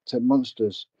prey to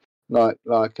monsters like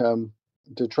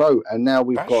Detroux. And now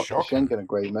we've got the Schengen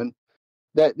Agreement.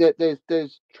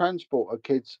 There's transport of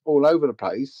kids all over the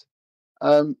place,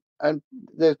 and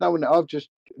there's no one. I've just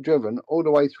driven all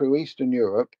the way through Eastern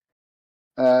Europe.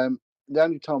 The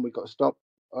only time we got stopped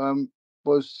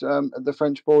was at the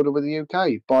French border with the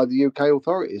UK by the UK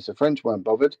authorities. The French weren't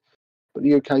bothered, but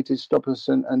the UK did stop us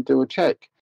and do a check.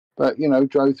 But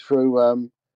drove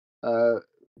through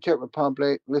Czech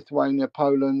Republic, Lithuania,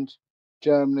 Poland,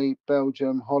 Germany,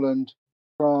 Belgium, Holland,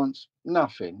 France.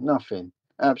 Nothing,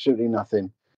 absolutely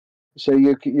nothing. So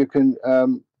you can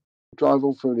drive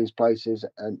all through these places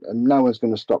and no one's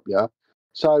going to stop you.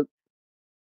 So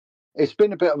it's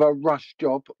been a bit of a rush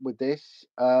job with this.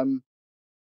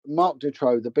 Marc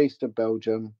Detroux, the Beast of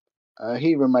Belgium,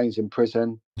 he remains in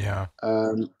prison. Yeah.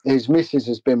 His missus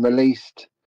has been released.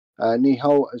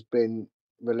 Nihal has been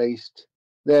released.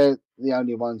 They're the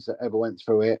only ones that ever went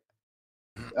through it.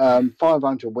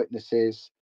 500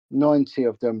 witnesses, 90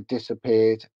 of them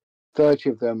disappeared,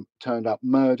 30 of them turned up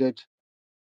murdered,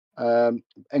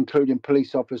 including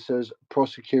police officers,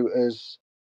 prosecutors.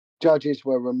 Judges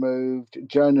were removed,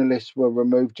 journalists were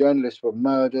removed, journalists were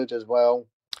murdered as well.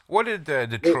 What did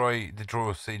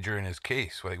Detroux say during his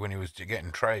case, like when he was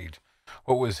getting tried?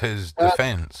 What was his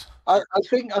defence? I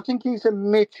think he's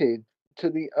admitted to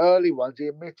the early ones. He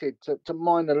admitted to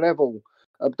minor level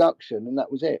abduction, and that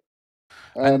was it.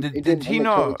 And He didn't admit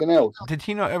to anything else. Did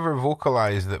he not ever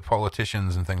vocalise that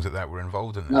politicians and things like that were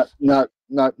involved in this? No,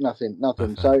 nothing.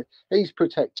 So he's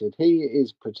protected. He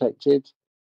is protected.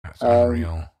 That's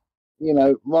unreal.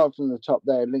 Right from the top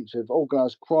there, links with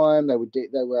organised crime. They were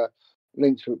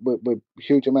linked with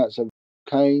huge amounts of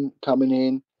cocaine coming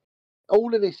in.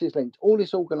 All of this is linked. All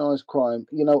this organised crime.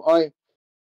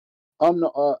 I'm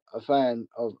not a fan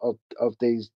of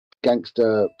these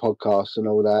gangster podcasts and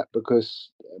all that, because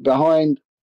behind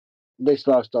this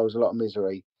lifestyle is a lot of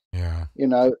misery. Yeah.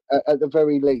 At the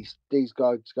very least, these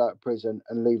guys go to prison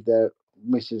and leave their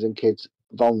missus and kids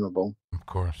vulnerable. Of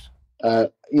course.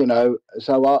 So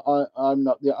I'm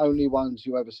not the only ones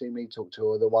you ever see me talk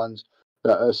to, are the ones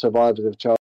that are survivors of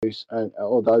child abuse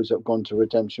or those that have gone to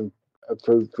redemption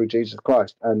through Jesus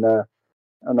Christ, and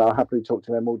I'll happily talk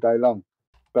to them all day long.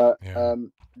 But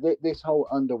this whole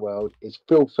underworld is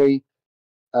filthy.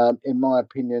 In my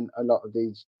opinion, a lot of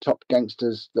these top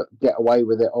gangsters that get away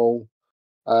with it all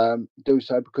do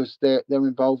so because they're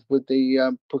involved with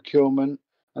the procurement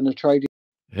and the trading.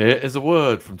 Here is a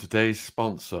word from today's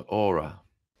sponsor, Aura.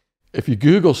 If you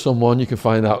Google someone, you can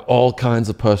find out all kinds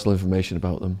of personal information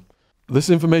about them. This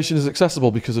information is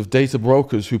accessible because of data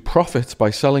brokers who profit by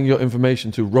selling your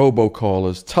information to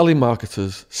robocallers,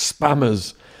 telemarketers,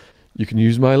 spammers. You can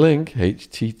use my link,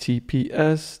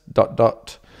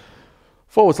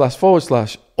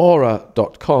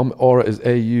 https://aura.com. Aura is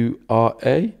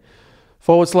AURA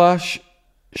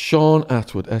 / Sean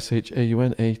Atwood,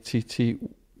 SHAUNATT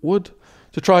Wood,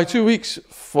 to try 2 weeks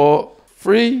for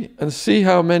free and see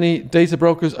how many data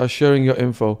brokers are sharing your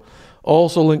info.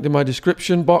 Also linked in my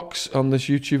description box on this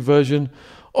YouTube version,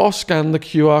 or scan the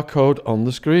QR code on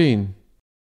the screen.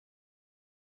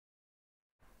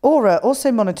 Aura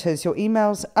also monitors your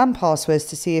emails and passwords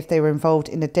to see if they were involved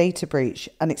in a data breach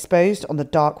and exposed on the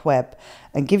dark web,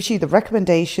 and gives you the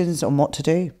recommendations on what to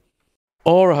do.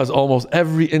 Aura has almost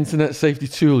every internet safety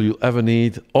tool you'll ever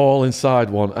need, all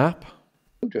inside one app.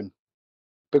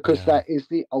 Because that is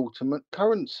the ultimate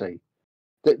currency.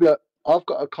 Look, I've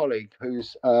got a colleague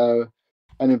who's an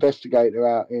investigator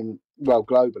out in,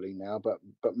 globally now, but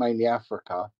mainly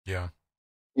Africa. Yeah.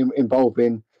 Involved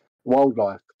in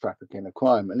wildlife trafficking, a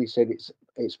crime, and he said it's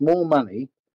it's more money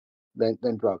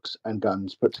than drugs and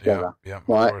guns put together. Yeah, of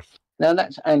right? course. Now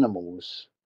that's animals.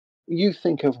 You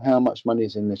think of how much money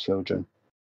is in the children.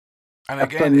 And A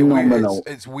again, phenomenal,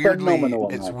 it's phenomenal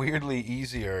amount. weirdly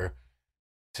easier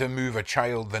to move a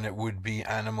child than it would be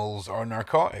animals or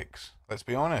narcotics. Let's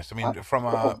be honest. I mean, from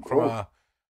a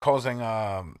causing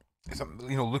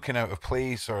looking out of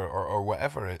place or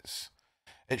whatever, it's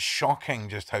shocking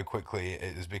just how quickly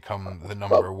it has become the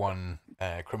number one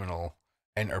criminal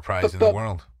enterprise in the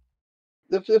world.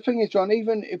 The thing is, John,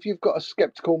 even if you've got a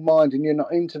skeptical mind and you're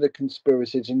not into the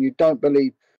conspiracies and you don't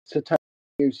believe satanic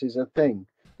use is a thing,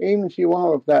 even if you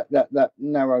are of that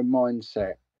narrow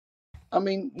mindset, I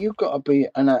mean, you've got to be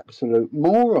an absolute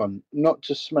moron not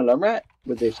to smell a rat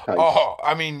with this case. Oh,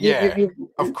 I mean, yeah,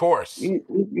 of course.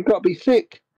 You've got to be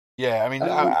thick. Yeah, I mean,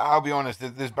 I'll be honest.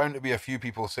 There's bound to be a few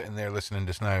people sitting there listening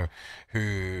just now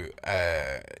who,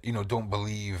 don't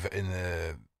believe in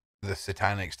the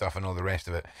satanic stuff and all the rest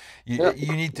of it.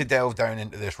 You need to delve down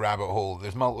into this rabbit hole.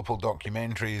 There's multiple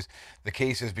documentaries. The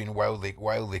case has been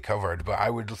wildly covered, but I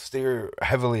would steer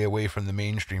heavily away from the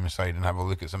mainstream side and have a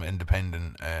look at some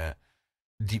independent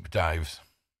deep dives.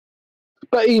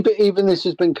 But even this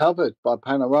has been covered by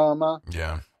Panorama.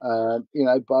 Yeah. By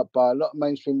a lot of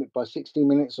mainstream, by 60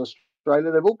 Minutes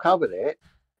Australia, they've all covered it.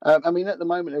 I mean, at the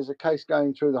moment, there's a case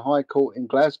going through the High Court in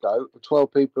Glasgow for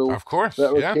 12 people of course,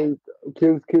 that are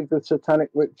accused of satanic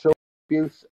ritual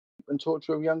abuse and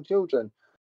torture of young children.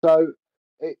 So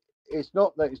it's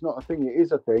not that it's not a thing; it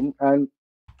is a thing, and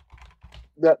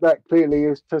that clearly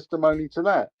is testimony to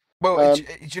that. Well, do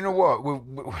you know what?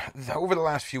 Over the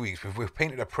last few weeks, we've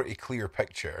painted a pretty clear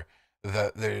picture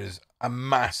that there's a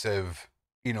massive,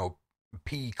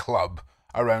 P club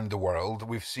around the world.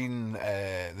 We've seen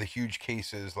the huge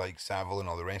cases like Savile and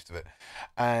all the rest of it.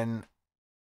 And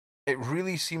it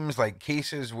really seems like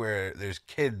cases where there's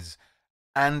kids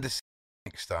and the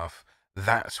satanic stuff,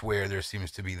 that's where there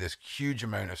seems to be this huge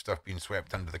amount of stuff being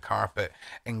swept under the carpet,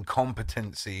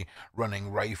 incompetency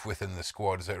running rife within the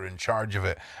squads that are in charge of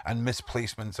it, and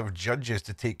misplacements of judges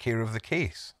to take care of the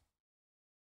case.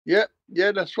 Yeah,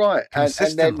 that's right.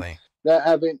 Consistently. And then they're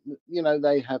having,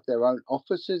 they have their own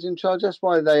officers in charge. That's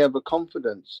why they have a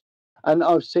confidence. And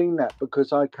I've seen that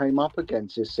because I came up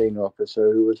against this senior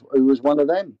officer who was one of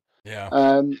them.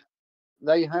 Yeah.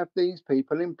 They have these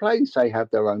people in place. They have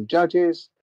their own judges.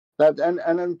 And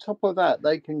on top of that,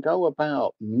 they can go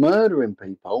about murdering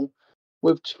people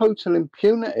with total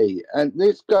impunity. And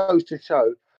this goes to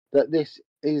show that this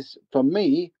is, for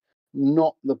me,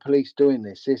 not the police doing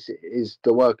this. This is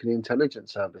the work of the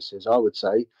intelligence services, I would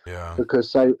say. Yeah.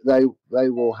 Because they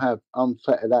will have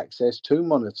unfettered access to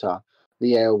monitor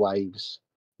the airwaves,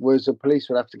 whereas the police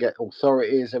would have to get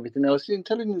authorities, everything else. The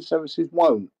intelligence services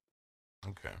won't.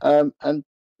 Okay. And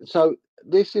so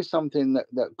this is something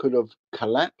that could have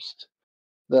collapsed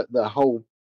the whole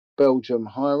Belgium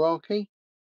hierarchy.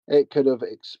 It could have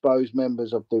exposed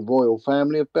members of the royal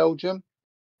family of Belgium.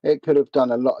 It could have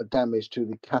done a lot of damage to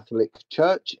the Catholic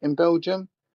Church in Belgium.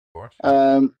 Of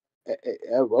course.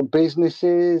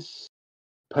 Businesses,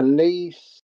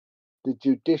 police, the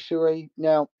judiciary.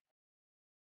 Now,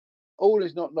 all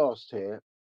is not lost here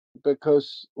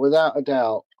because, without a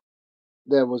doubt,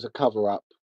 there was a cover-up,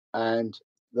 and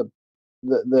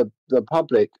the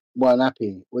public weren't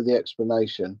happy with the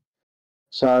explanation.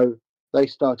 So they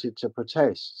started to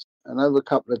protest. And over a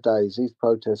couple of days, these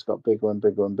protests got bigger and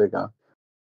bigger and bigger.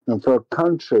 And for a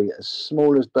country as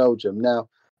small as Belgium, now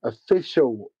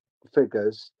official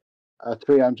figures are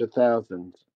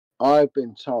 300,000. I've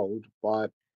been told by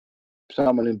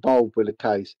someone involved with the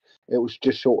case, it was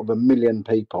just short of 1 million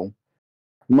people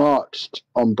marched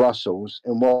on Brussels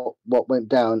in what went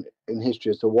down in history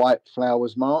as the White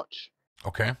Flowers March.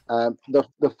 Okay.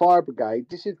 The fire brigade,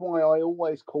 this is why I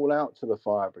always call out to the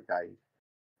fire brigade,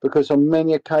 because on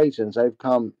many occasions they've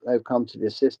come to the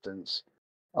assistance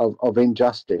of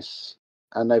injustice,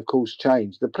 and they've caused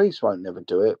change. The police won't never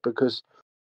do it because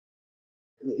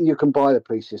you can buy the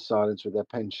police's silence with their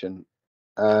pension,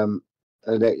 and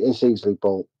it's easily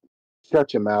bought.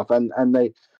 Shut your mouth, and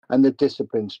the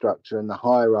discipline structure and the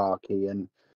hierarchy, and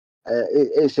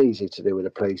it's easy to do with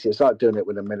the police. It's like doing it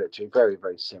with the military, very,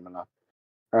 very similar.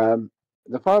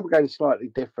 The fire brigade is slightly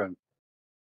different.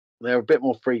 They're a bit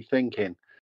more free thinking.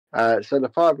 So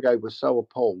the fire brigade was so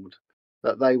appalled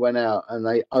that they went out and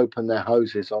they opened their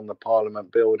hoses on the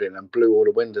Parliament building and blew all the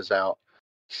windows out,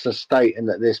 so stating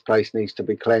that this place needs to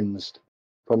be cleansed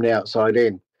from the outside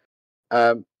in.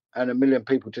 And 1 million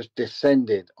people just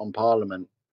descended on Parliament.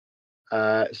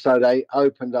 So they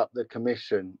opened up the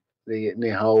commission, the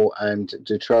Nihol and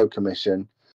Detroux commission.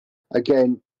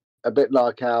 Again, a bit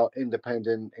like our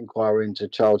independent inquiry into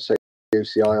child sex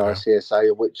abuse, the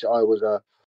IICSA, of which I was a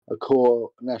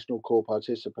national core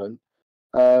participant.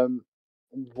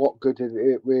 What good did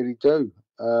it really do?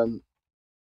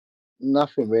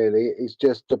 Nothing really. It's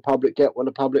just the public get what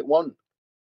the public want,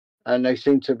 and they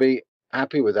seem to be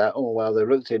happy with that. Oh well, they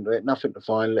looked into it, nothing to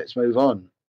find. Let's move on,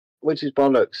 which is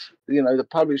bollocks. The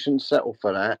public shouldn't settle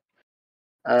for that.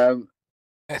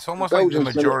 It's almost like the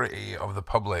majority of the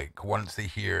public, once they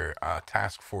hear a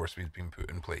task force has been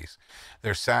put in place,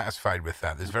 they're satisfied with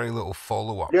that. There's very little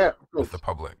follow-up with the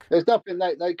public. There's nothing,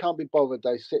 they can't be bothered.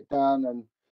 They sit down and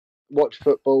watch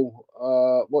football,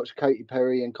 watch Katy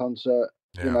Perry in concert.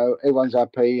 Yeah. Everyone's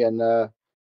happy, and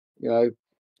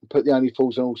put the Only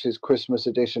Fools and Horses Christmas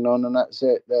edition on, and that's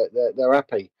it. They're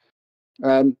happy.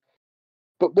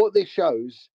 But what this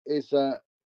shows is that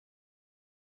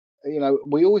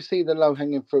we always see the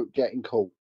low-hanging fruit getting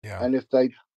caught. Yeah. And if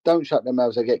they don't shut their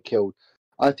mouths, they get killed.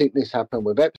 I think this happened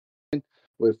with Epstein,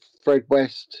 with Fred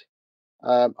West.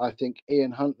 I think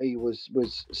Ian Huntley was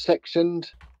sectioned.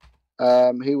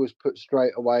 He was put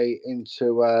straight away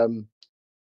into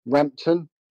Rampton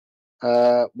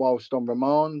whilst on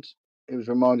remand. He was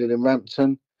remanded in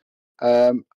Rampton.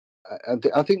 I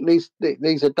think these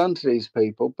are done to these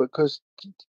people because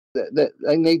there's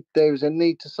a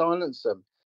need to silence them.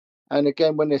 And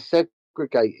again, when they're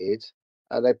segregated,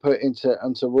 they put into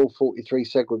Rule 43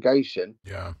 segregation.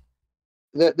 Yeah,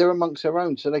 they're amongst their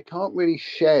own, so they can't really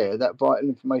share that vital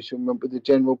information with the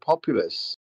general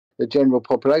populace, the general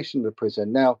population of the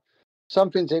prison. Now,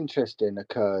 something's interesting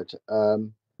occurred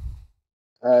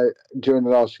during the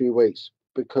last few weeks,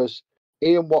 because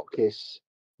Ian Watkins,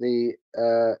 the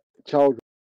child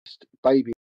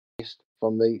baby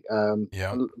from the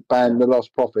band The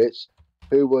Lost Prophets,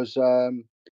 who was a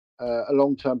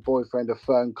long-term boyfriend of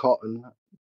Fern Cotton.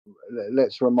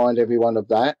 Let's remind everyone of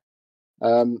that.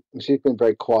 She's been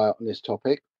very quiet on this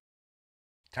topic.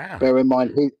 Damn. Bear in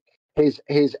mind, his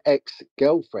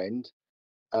ex-girlfriend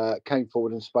came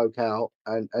forward and spoke out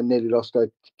and nearly lost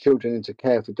her children into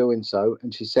care for doing so.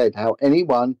 And she said how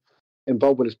anyone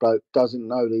involved with this bloke doesn't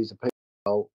know these are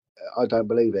people. I don't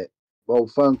believe it. Well,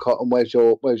 Fern Cotton, where's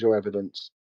your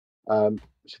evidence?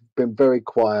 She's been very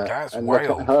quiet. That's and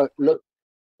wild.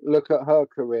 Look at her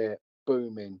career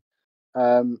booming.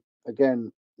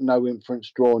 Again, no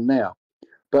inference drawn now.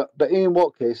 But Ian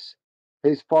Watkins,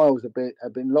 his files have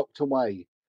been locked away,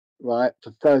 right,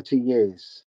 for 30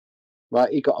 years.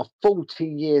 Right, he got a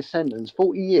 40-year sentence.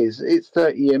 40 years, it's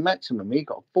 30-year maximum. He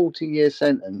got a 40-year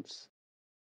sentence.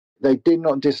 They did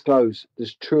not disclose the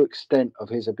true extent of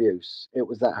his abuse. It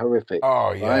was that horrific.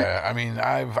 Oh yeah, right? I mean,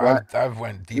 I've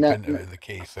went deep into the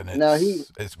case, and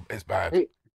it's bad.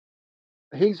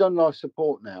 He's on life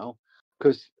support now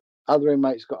because other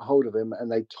inmates got hold of him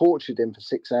and they tortured him for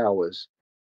 6 hours.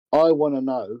 I want to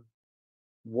know,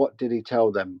 what did he tell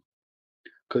them?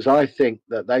 Because I think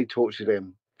that they tortured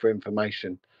him for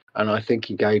information, and I think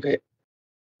he gave it.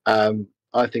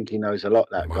 I think he knows a lot,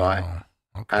 that guy.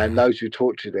 Okay. And those who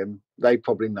tortured him, they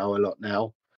probably know a lot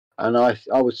now. And I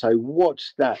would say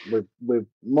watch that with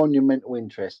monumental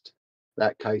interest,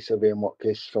 that case of Ian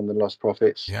Watkins from the Lost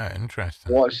Prophets. Yeah,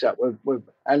 interesting. Watch that with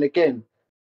and again,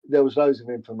 there was loads of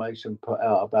information put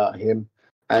out about him,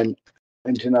 and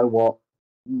you know what?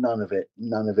 None of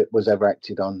it was ever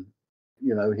acted on.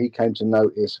 He came to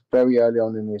notice very early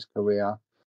on in his career,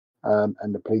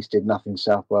 and the police did nothing.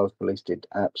 South Wales police did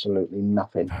absolutely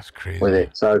nothing. That's crazy. With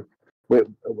it. So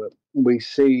we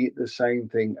see the same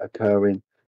thing occurring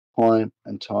time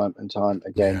and time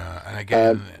again. Yeah, and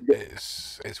again,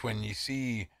 it's when you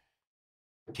see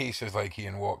cases like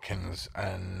Ian Watkins,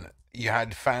 and you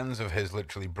had fans of his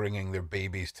literally bringing their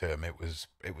babies to him. It was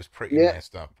pretty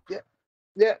messed up. Yeah.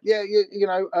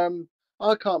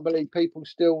 I can't believe people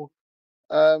still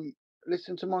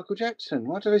listen to Michael Jackson.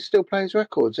 Why do they still play his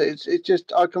records? It's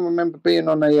just, I can remember being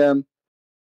on a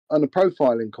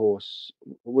profiling course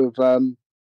with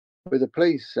the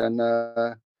police, and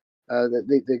the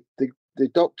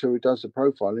doctor who does the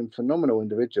profiling, phenomenal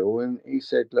individual, and he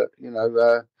said, look,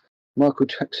 Michael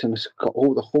Jackson has got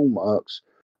all the hallmarks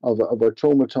of a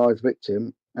traumatized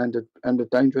victim and a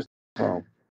dangerous child.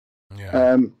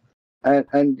 Yeah.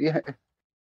 And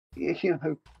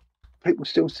people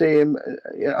still see him.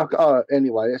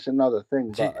 Anyway, that's another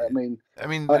thing. But I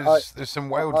mean, there's some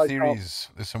wild theories.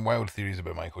 There's some wild theories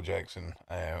about Michael Jackson.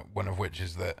 One of which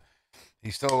is that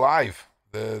he's still alive.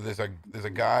 There's a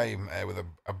guy with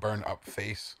a burnt up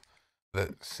face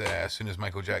that as soon as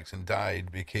Michael Jackson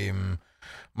died, became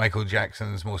Michael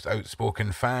Jackson's most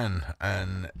outspoken fan,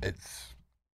 and it's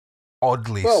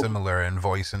oddly similar in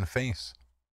voice and face.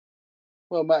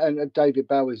 Well, and David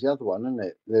Bowie's the other one, isn't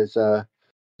it? There's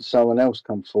someone else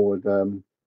come forward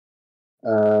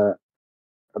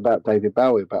about David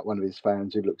Bowie, about one of his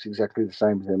fans who looks exactly the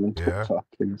same as him and talks like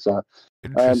him. So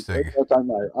Interesting. I don't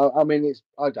know. I mean,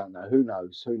 I don't know. Who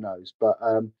knows? Who knows? But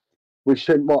we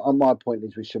shouldn't. Well, my point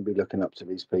is, we shouldn't be looking up to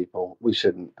these people. We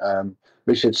shouldn't.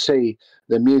 We should see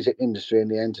the music industry and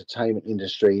the entertainment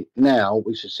industry now.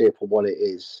 We should see it for what it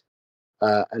is.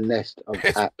 A nest of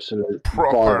It's absolute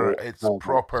proper. viral It's targets.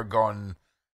 proper gone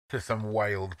to some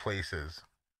wild places.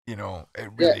 You know,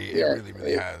 it Yeah,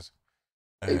 really has.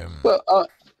 But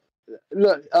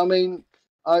look, I mean,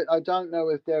 I don't know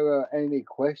if there are any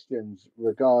questions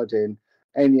regarding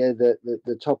any of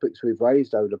the topics we've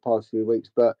raised over the past few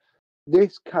weeks, but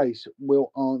this case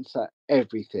will answer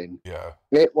everything. Yeah.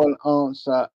 It will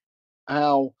answer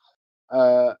how,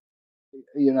 an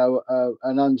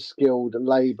unskilled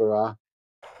labourer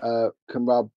can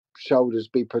rub shoulders,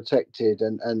 be protected,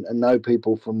 and know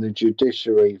people from the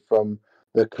judiciary, from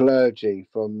the clergy,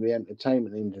 from the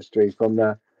entertainment industry, from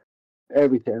the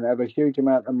everything, have a huge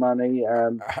amount of money. I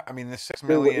mean, the 6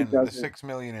 do what he million, does. 6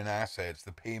 million in assets,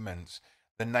 the payments,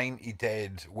 the 90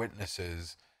 dead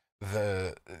witnesses,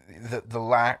 the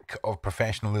lack of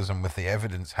professionalism with the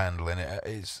evidence handling.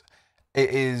 It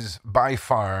is by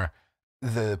far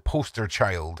the poster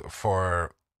child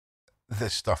for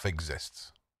this stuff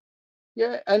exists.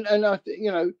 Yeah, and I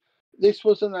this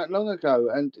wasn't that long ago,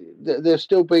 and there'll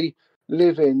still be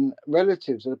living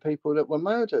relatives of the people that were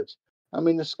murdered. I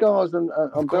mean, the scars on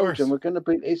Belgium are going to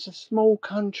be. It's a small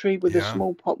country with a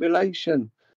small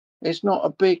population. It's not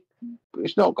a big.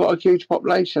 It's not got a huge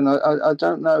population. I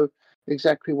don't know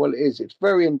exactly what it is. It's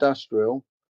very industrial.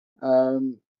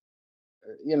 It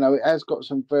has got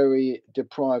some very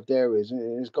deprived areas,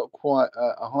 and it's got quite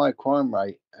a high crime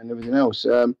rate and everything else.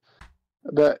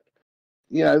 But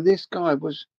this guy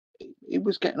he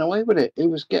was getting away with it. He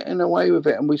was getting away with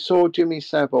it, and we saw Jimmy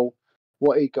Savile,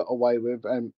 what he got away with,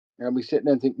 and we sit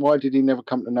there and think, why did he never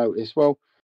come to notice? Well,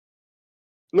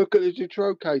 look at the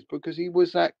Detroux case, because he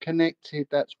was that connected.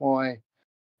 That's why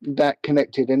that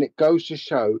connected, and it goes to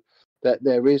show that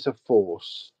there is a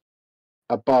force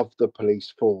above the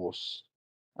police force,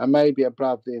 and maybe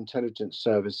above the intelligence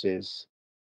services.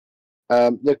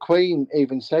 The Queen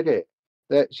even said it.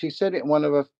 That she said it in one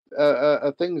of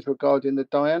her things regarding the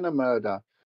Diana murder.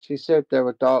 She said there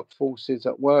are dark forces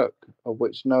at work of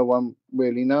which no one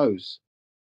really knows.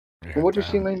 Yeah, and what does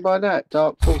she mean by that?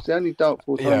 Dark force. The only dark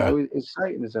force I know is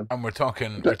Satanism. And we're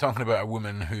talking about a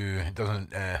woman who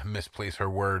doesn't misplace her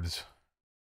words.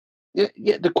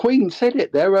 Yeah. The Queen said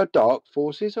it. There are dark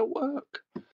forces at work.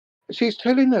 She's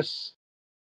telling us.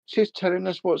 She's telling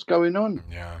us what's going on.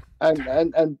 Yeah.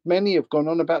 And many have gone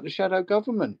on about the shadow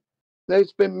government.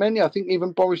 There's been many. I think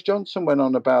even Boris Johnson went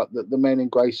on about the men in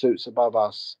grey suits above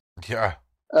us. Yeah.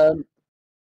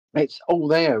 It's all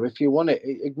there if you want it.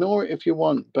 Ignore it if you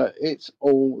want, but it's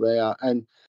all there. And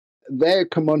their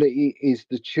commodity is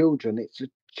the children. It's the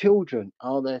children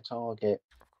are their target.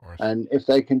 Of course. And if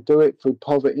they can do it through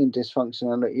poverty and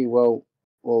dysfunctionality, well,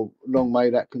 long may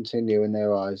that continue in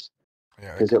their eyes.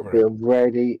 Because it'll be a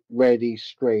ready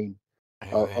stream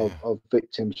of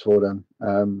victims for them.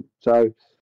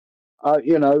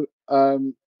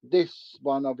 This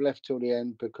one I've left till the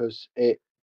end because it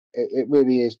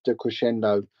really is the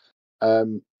crescendo.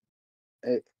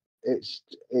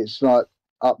 It's like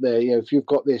up there. If you've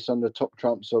got this on the top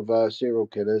trumps of serial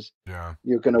killers,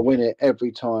 you're going to win it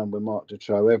every time with Marc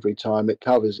Detroux. Every time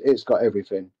it's got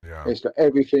everything. Yeah. It's got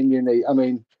everything you need. I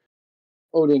mean,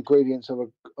 all the ingredients of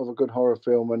a good horror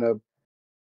film and a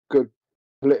good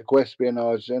political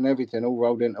espionage and everything all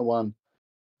rolled into one.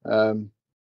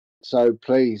 So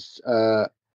please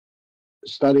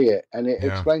study it, and it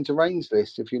explains the range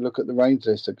list. If you look at the range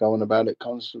list, I go on about it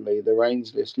constantly. The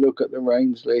range list. Look at the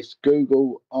range list.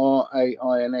 Google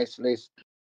RAINS list.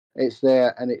 It's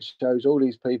there, and it shows all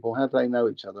these people how they know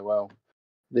each other. Well,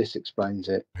 this explains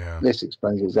it. Yeah. This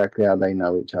explains exactly how they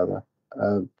know each other.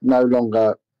 No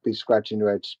longer be scratching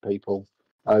your heads, people,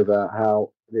 over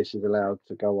how this is allowed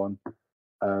to go on.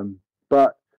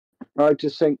 But I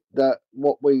just think that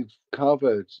what we've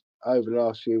covered over the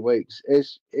last few weeks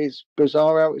is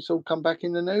bizarre how it's all come back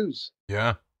in the news.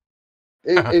 Yeah.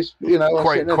 It's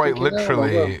quite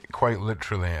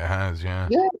literally it has. Yeah.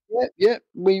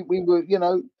 We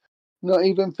were not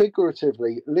even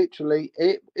figuratively, literally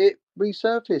it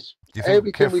resurfaced. Do you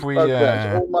think everything we spoke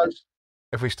about is almost.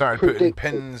 If we started putting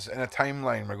pins in a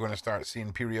timeline, we're going to start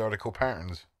seeing periodical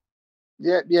patterns.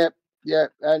 Yeah,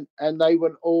 and they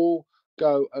will all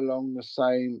go along the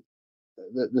same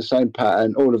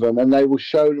pattern, all of them, and they will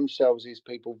show themselves, these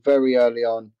people, very early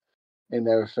on in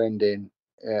their offending,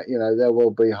 You know, there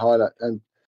will be highlight, and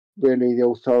really the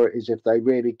authorities, if they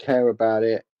really care about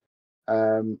it,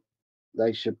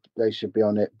 they should be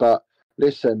on it. But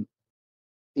listen,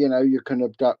 you know, you can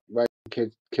abduct, rape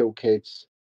kids, kill kids.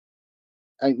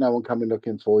 Ain't no one coming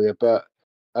looking for you. But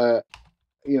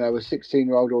you know, a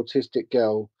 16-year-old autistic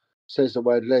girl says the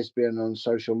word lesbian on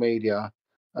social media,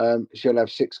 she'll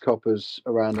have 6 coppers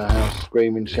around her house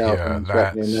screaming, shouting, and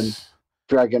threatening, and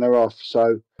dragging her off.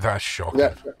 So that's shocking.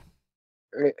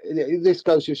 This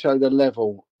goes to show the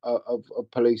level of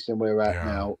policing we're at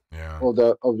now, or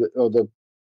the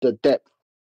depth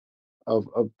of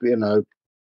you know,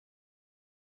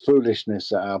 foolishness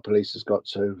that our police has got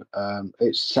to.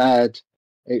 It's sad,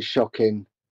 it's shocking,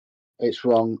 it's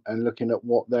wrong, and looking at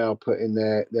what they are putting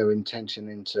their intention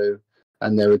into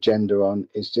and their agenda on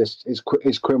is just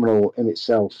it's criminal in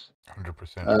itself.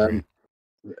 100% agree.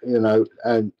 You know,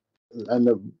 and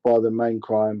by the main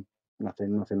crime,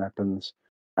 nothing happens.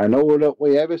 And all that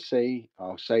we ever see,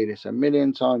 I'll say this a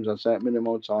million times, I'll say it many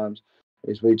more times,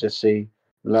 is we just see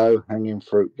low hanging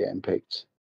fruit getting picked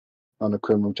on a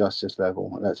criminal justice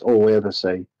level. And that's all we ever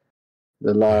see.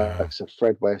 The likes of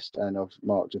Fred West and of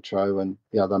Marc Detroux and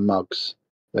the other mugs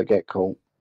that get caught.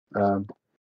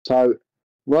 So,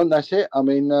 Ron, that's it. I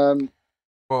mean,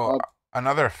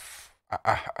 another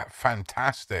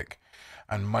fantastic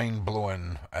and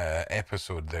mind-blowing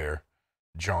episode there,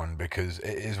 John, because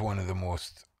it is one of the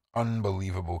most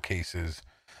unbelievable cases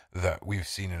that we've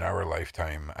seen in our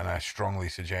lifetime, and I strongly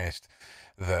suggest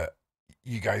that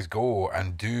you guys go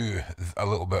and do a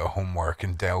little bit of homework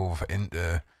and delve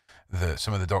into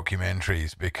some of the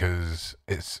documentaries, because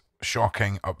it's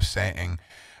shocking, upsetting,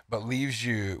 but leaves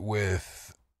you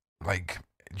with, like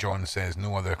John says,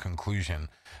 no other conclusion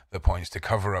that points to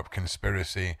cover-up,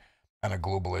 conspiracy, and a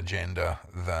global agenda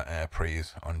that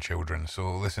preys on children.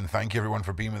 So listen, thank you everyone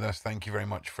for being with us. Thank you very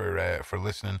much for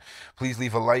listening. Please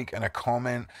leave a like and a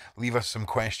comment. Leave us some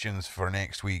questions for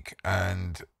next week,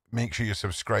 and make sure you're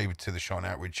subscribed to the Sean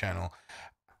Atwood channel.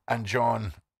 And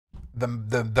John,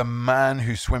 the man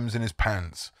who swims in his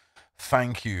pants,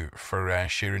 thank you for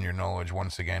sharing your knowledge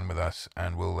once again with us,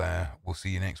 and we'll see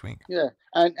you next week. Yeah,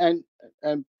 and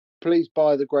please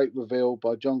buy The Great Reveal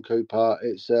by John Cooper.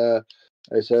 It's a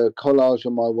collage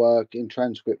of my work in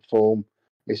transcript form.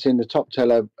 It's in the top 10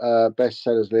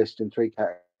 bestsellers list in 3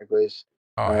 categories.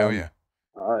 Oh, hell yeah.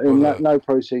 No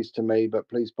proceeds to me, but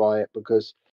please buy it,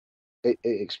 because it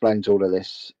explains all of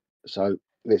this. So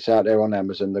it's out there on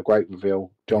Amazon, The Great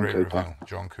Reveal, John Cooper.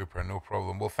 John Cooper, no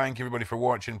problem. Well, thank you everybody for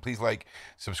watching. Please like,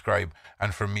 subscribe,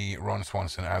 and for me, Ron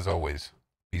Swanson, as always,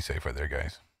 be safe out there,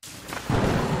 guys.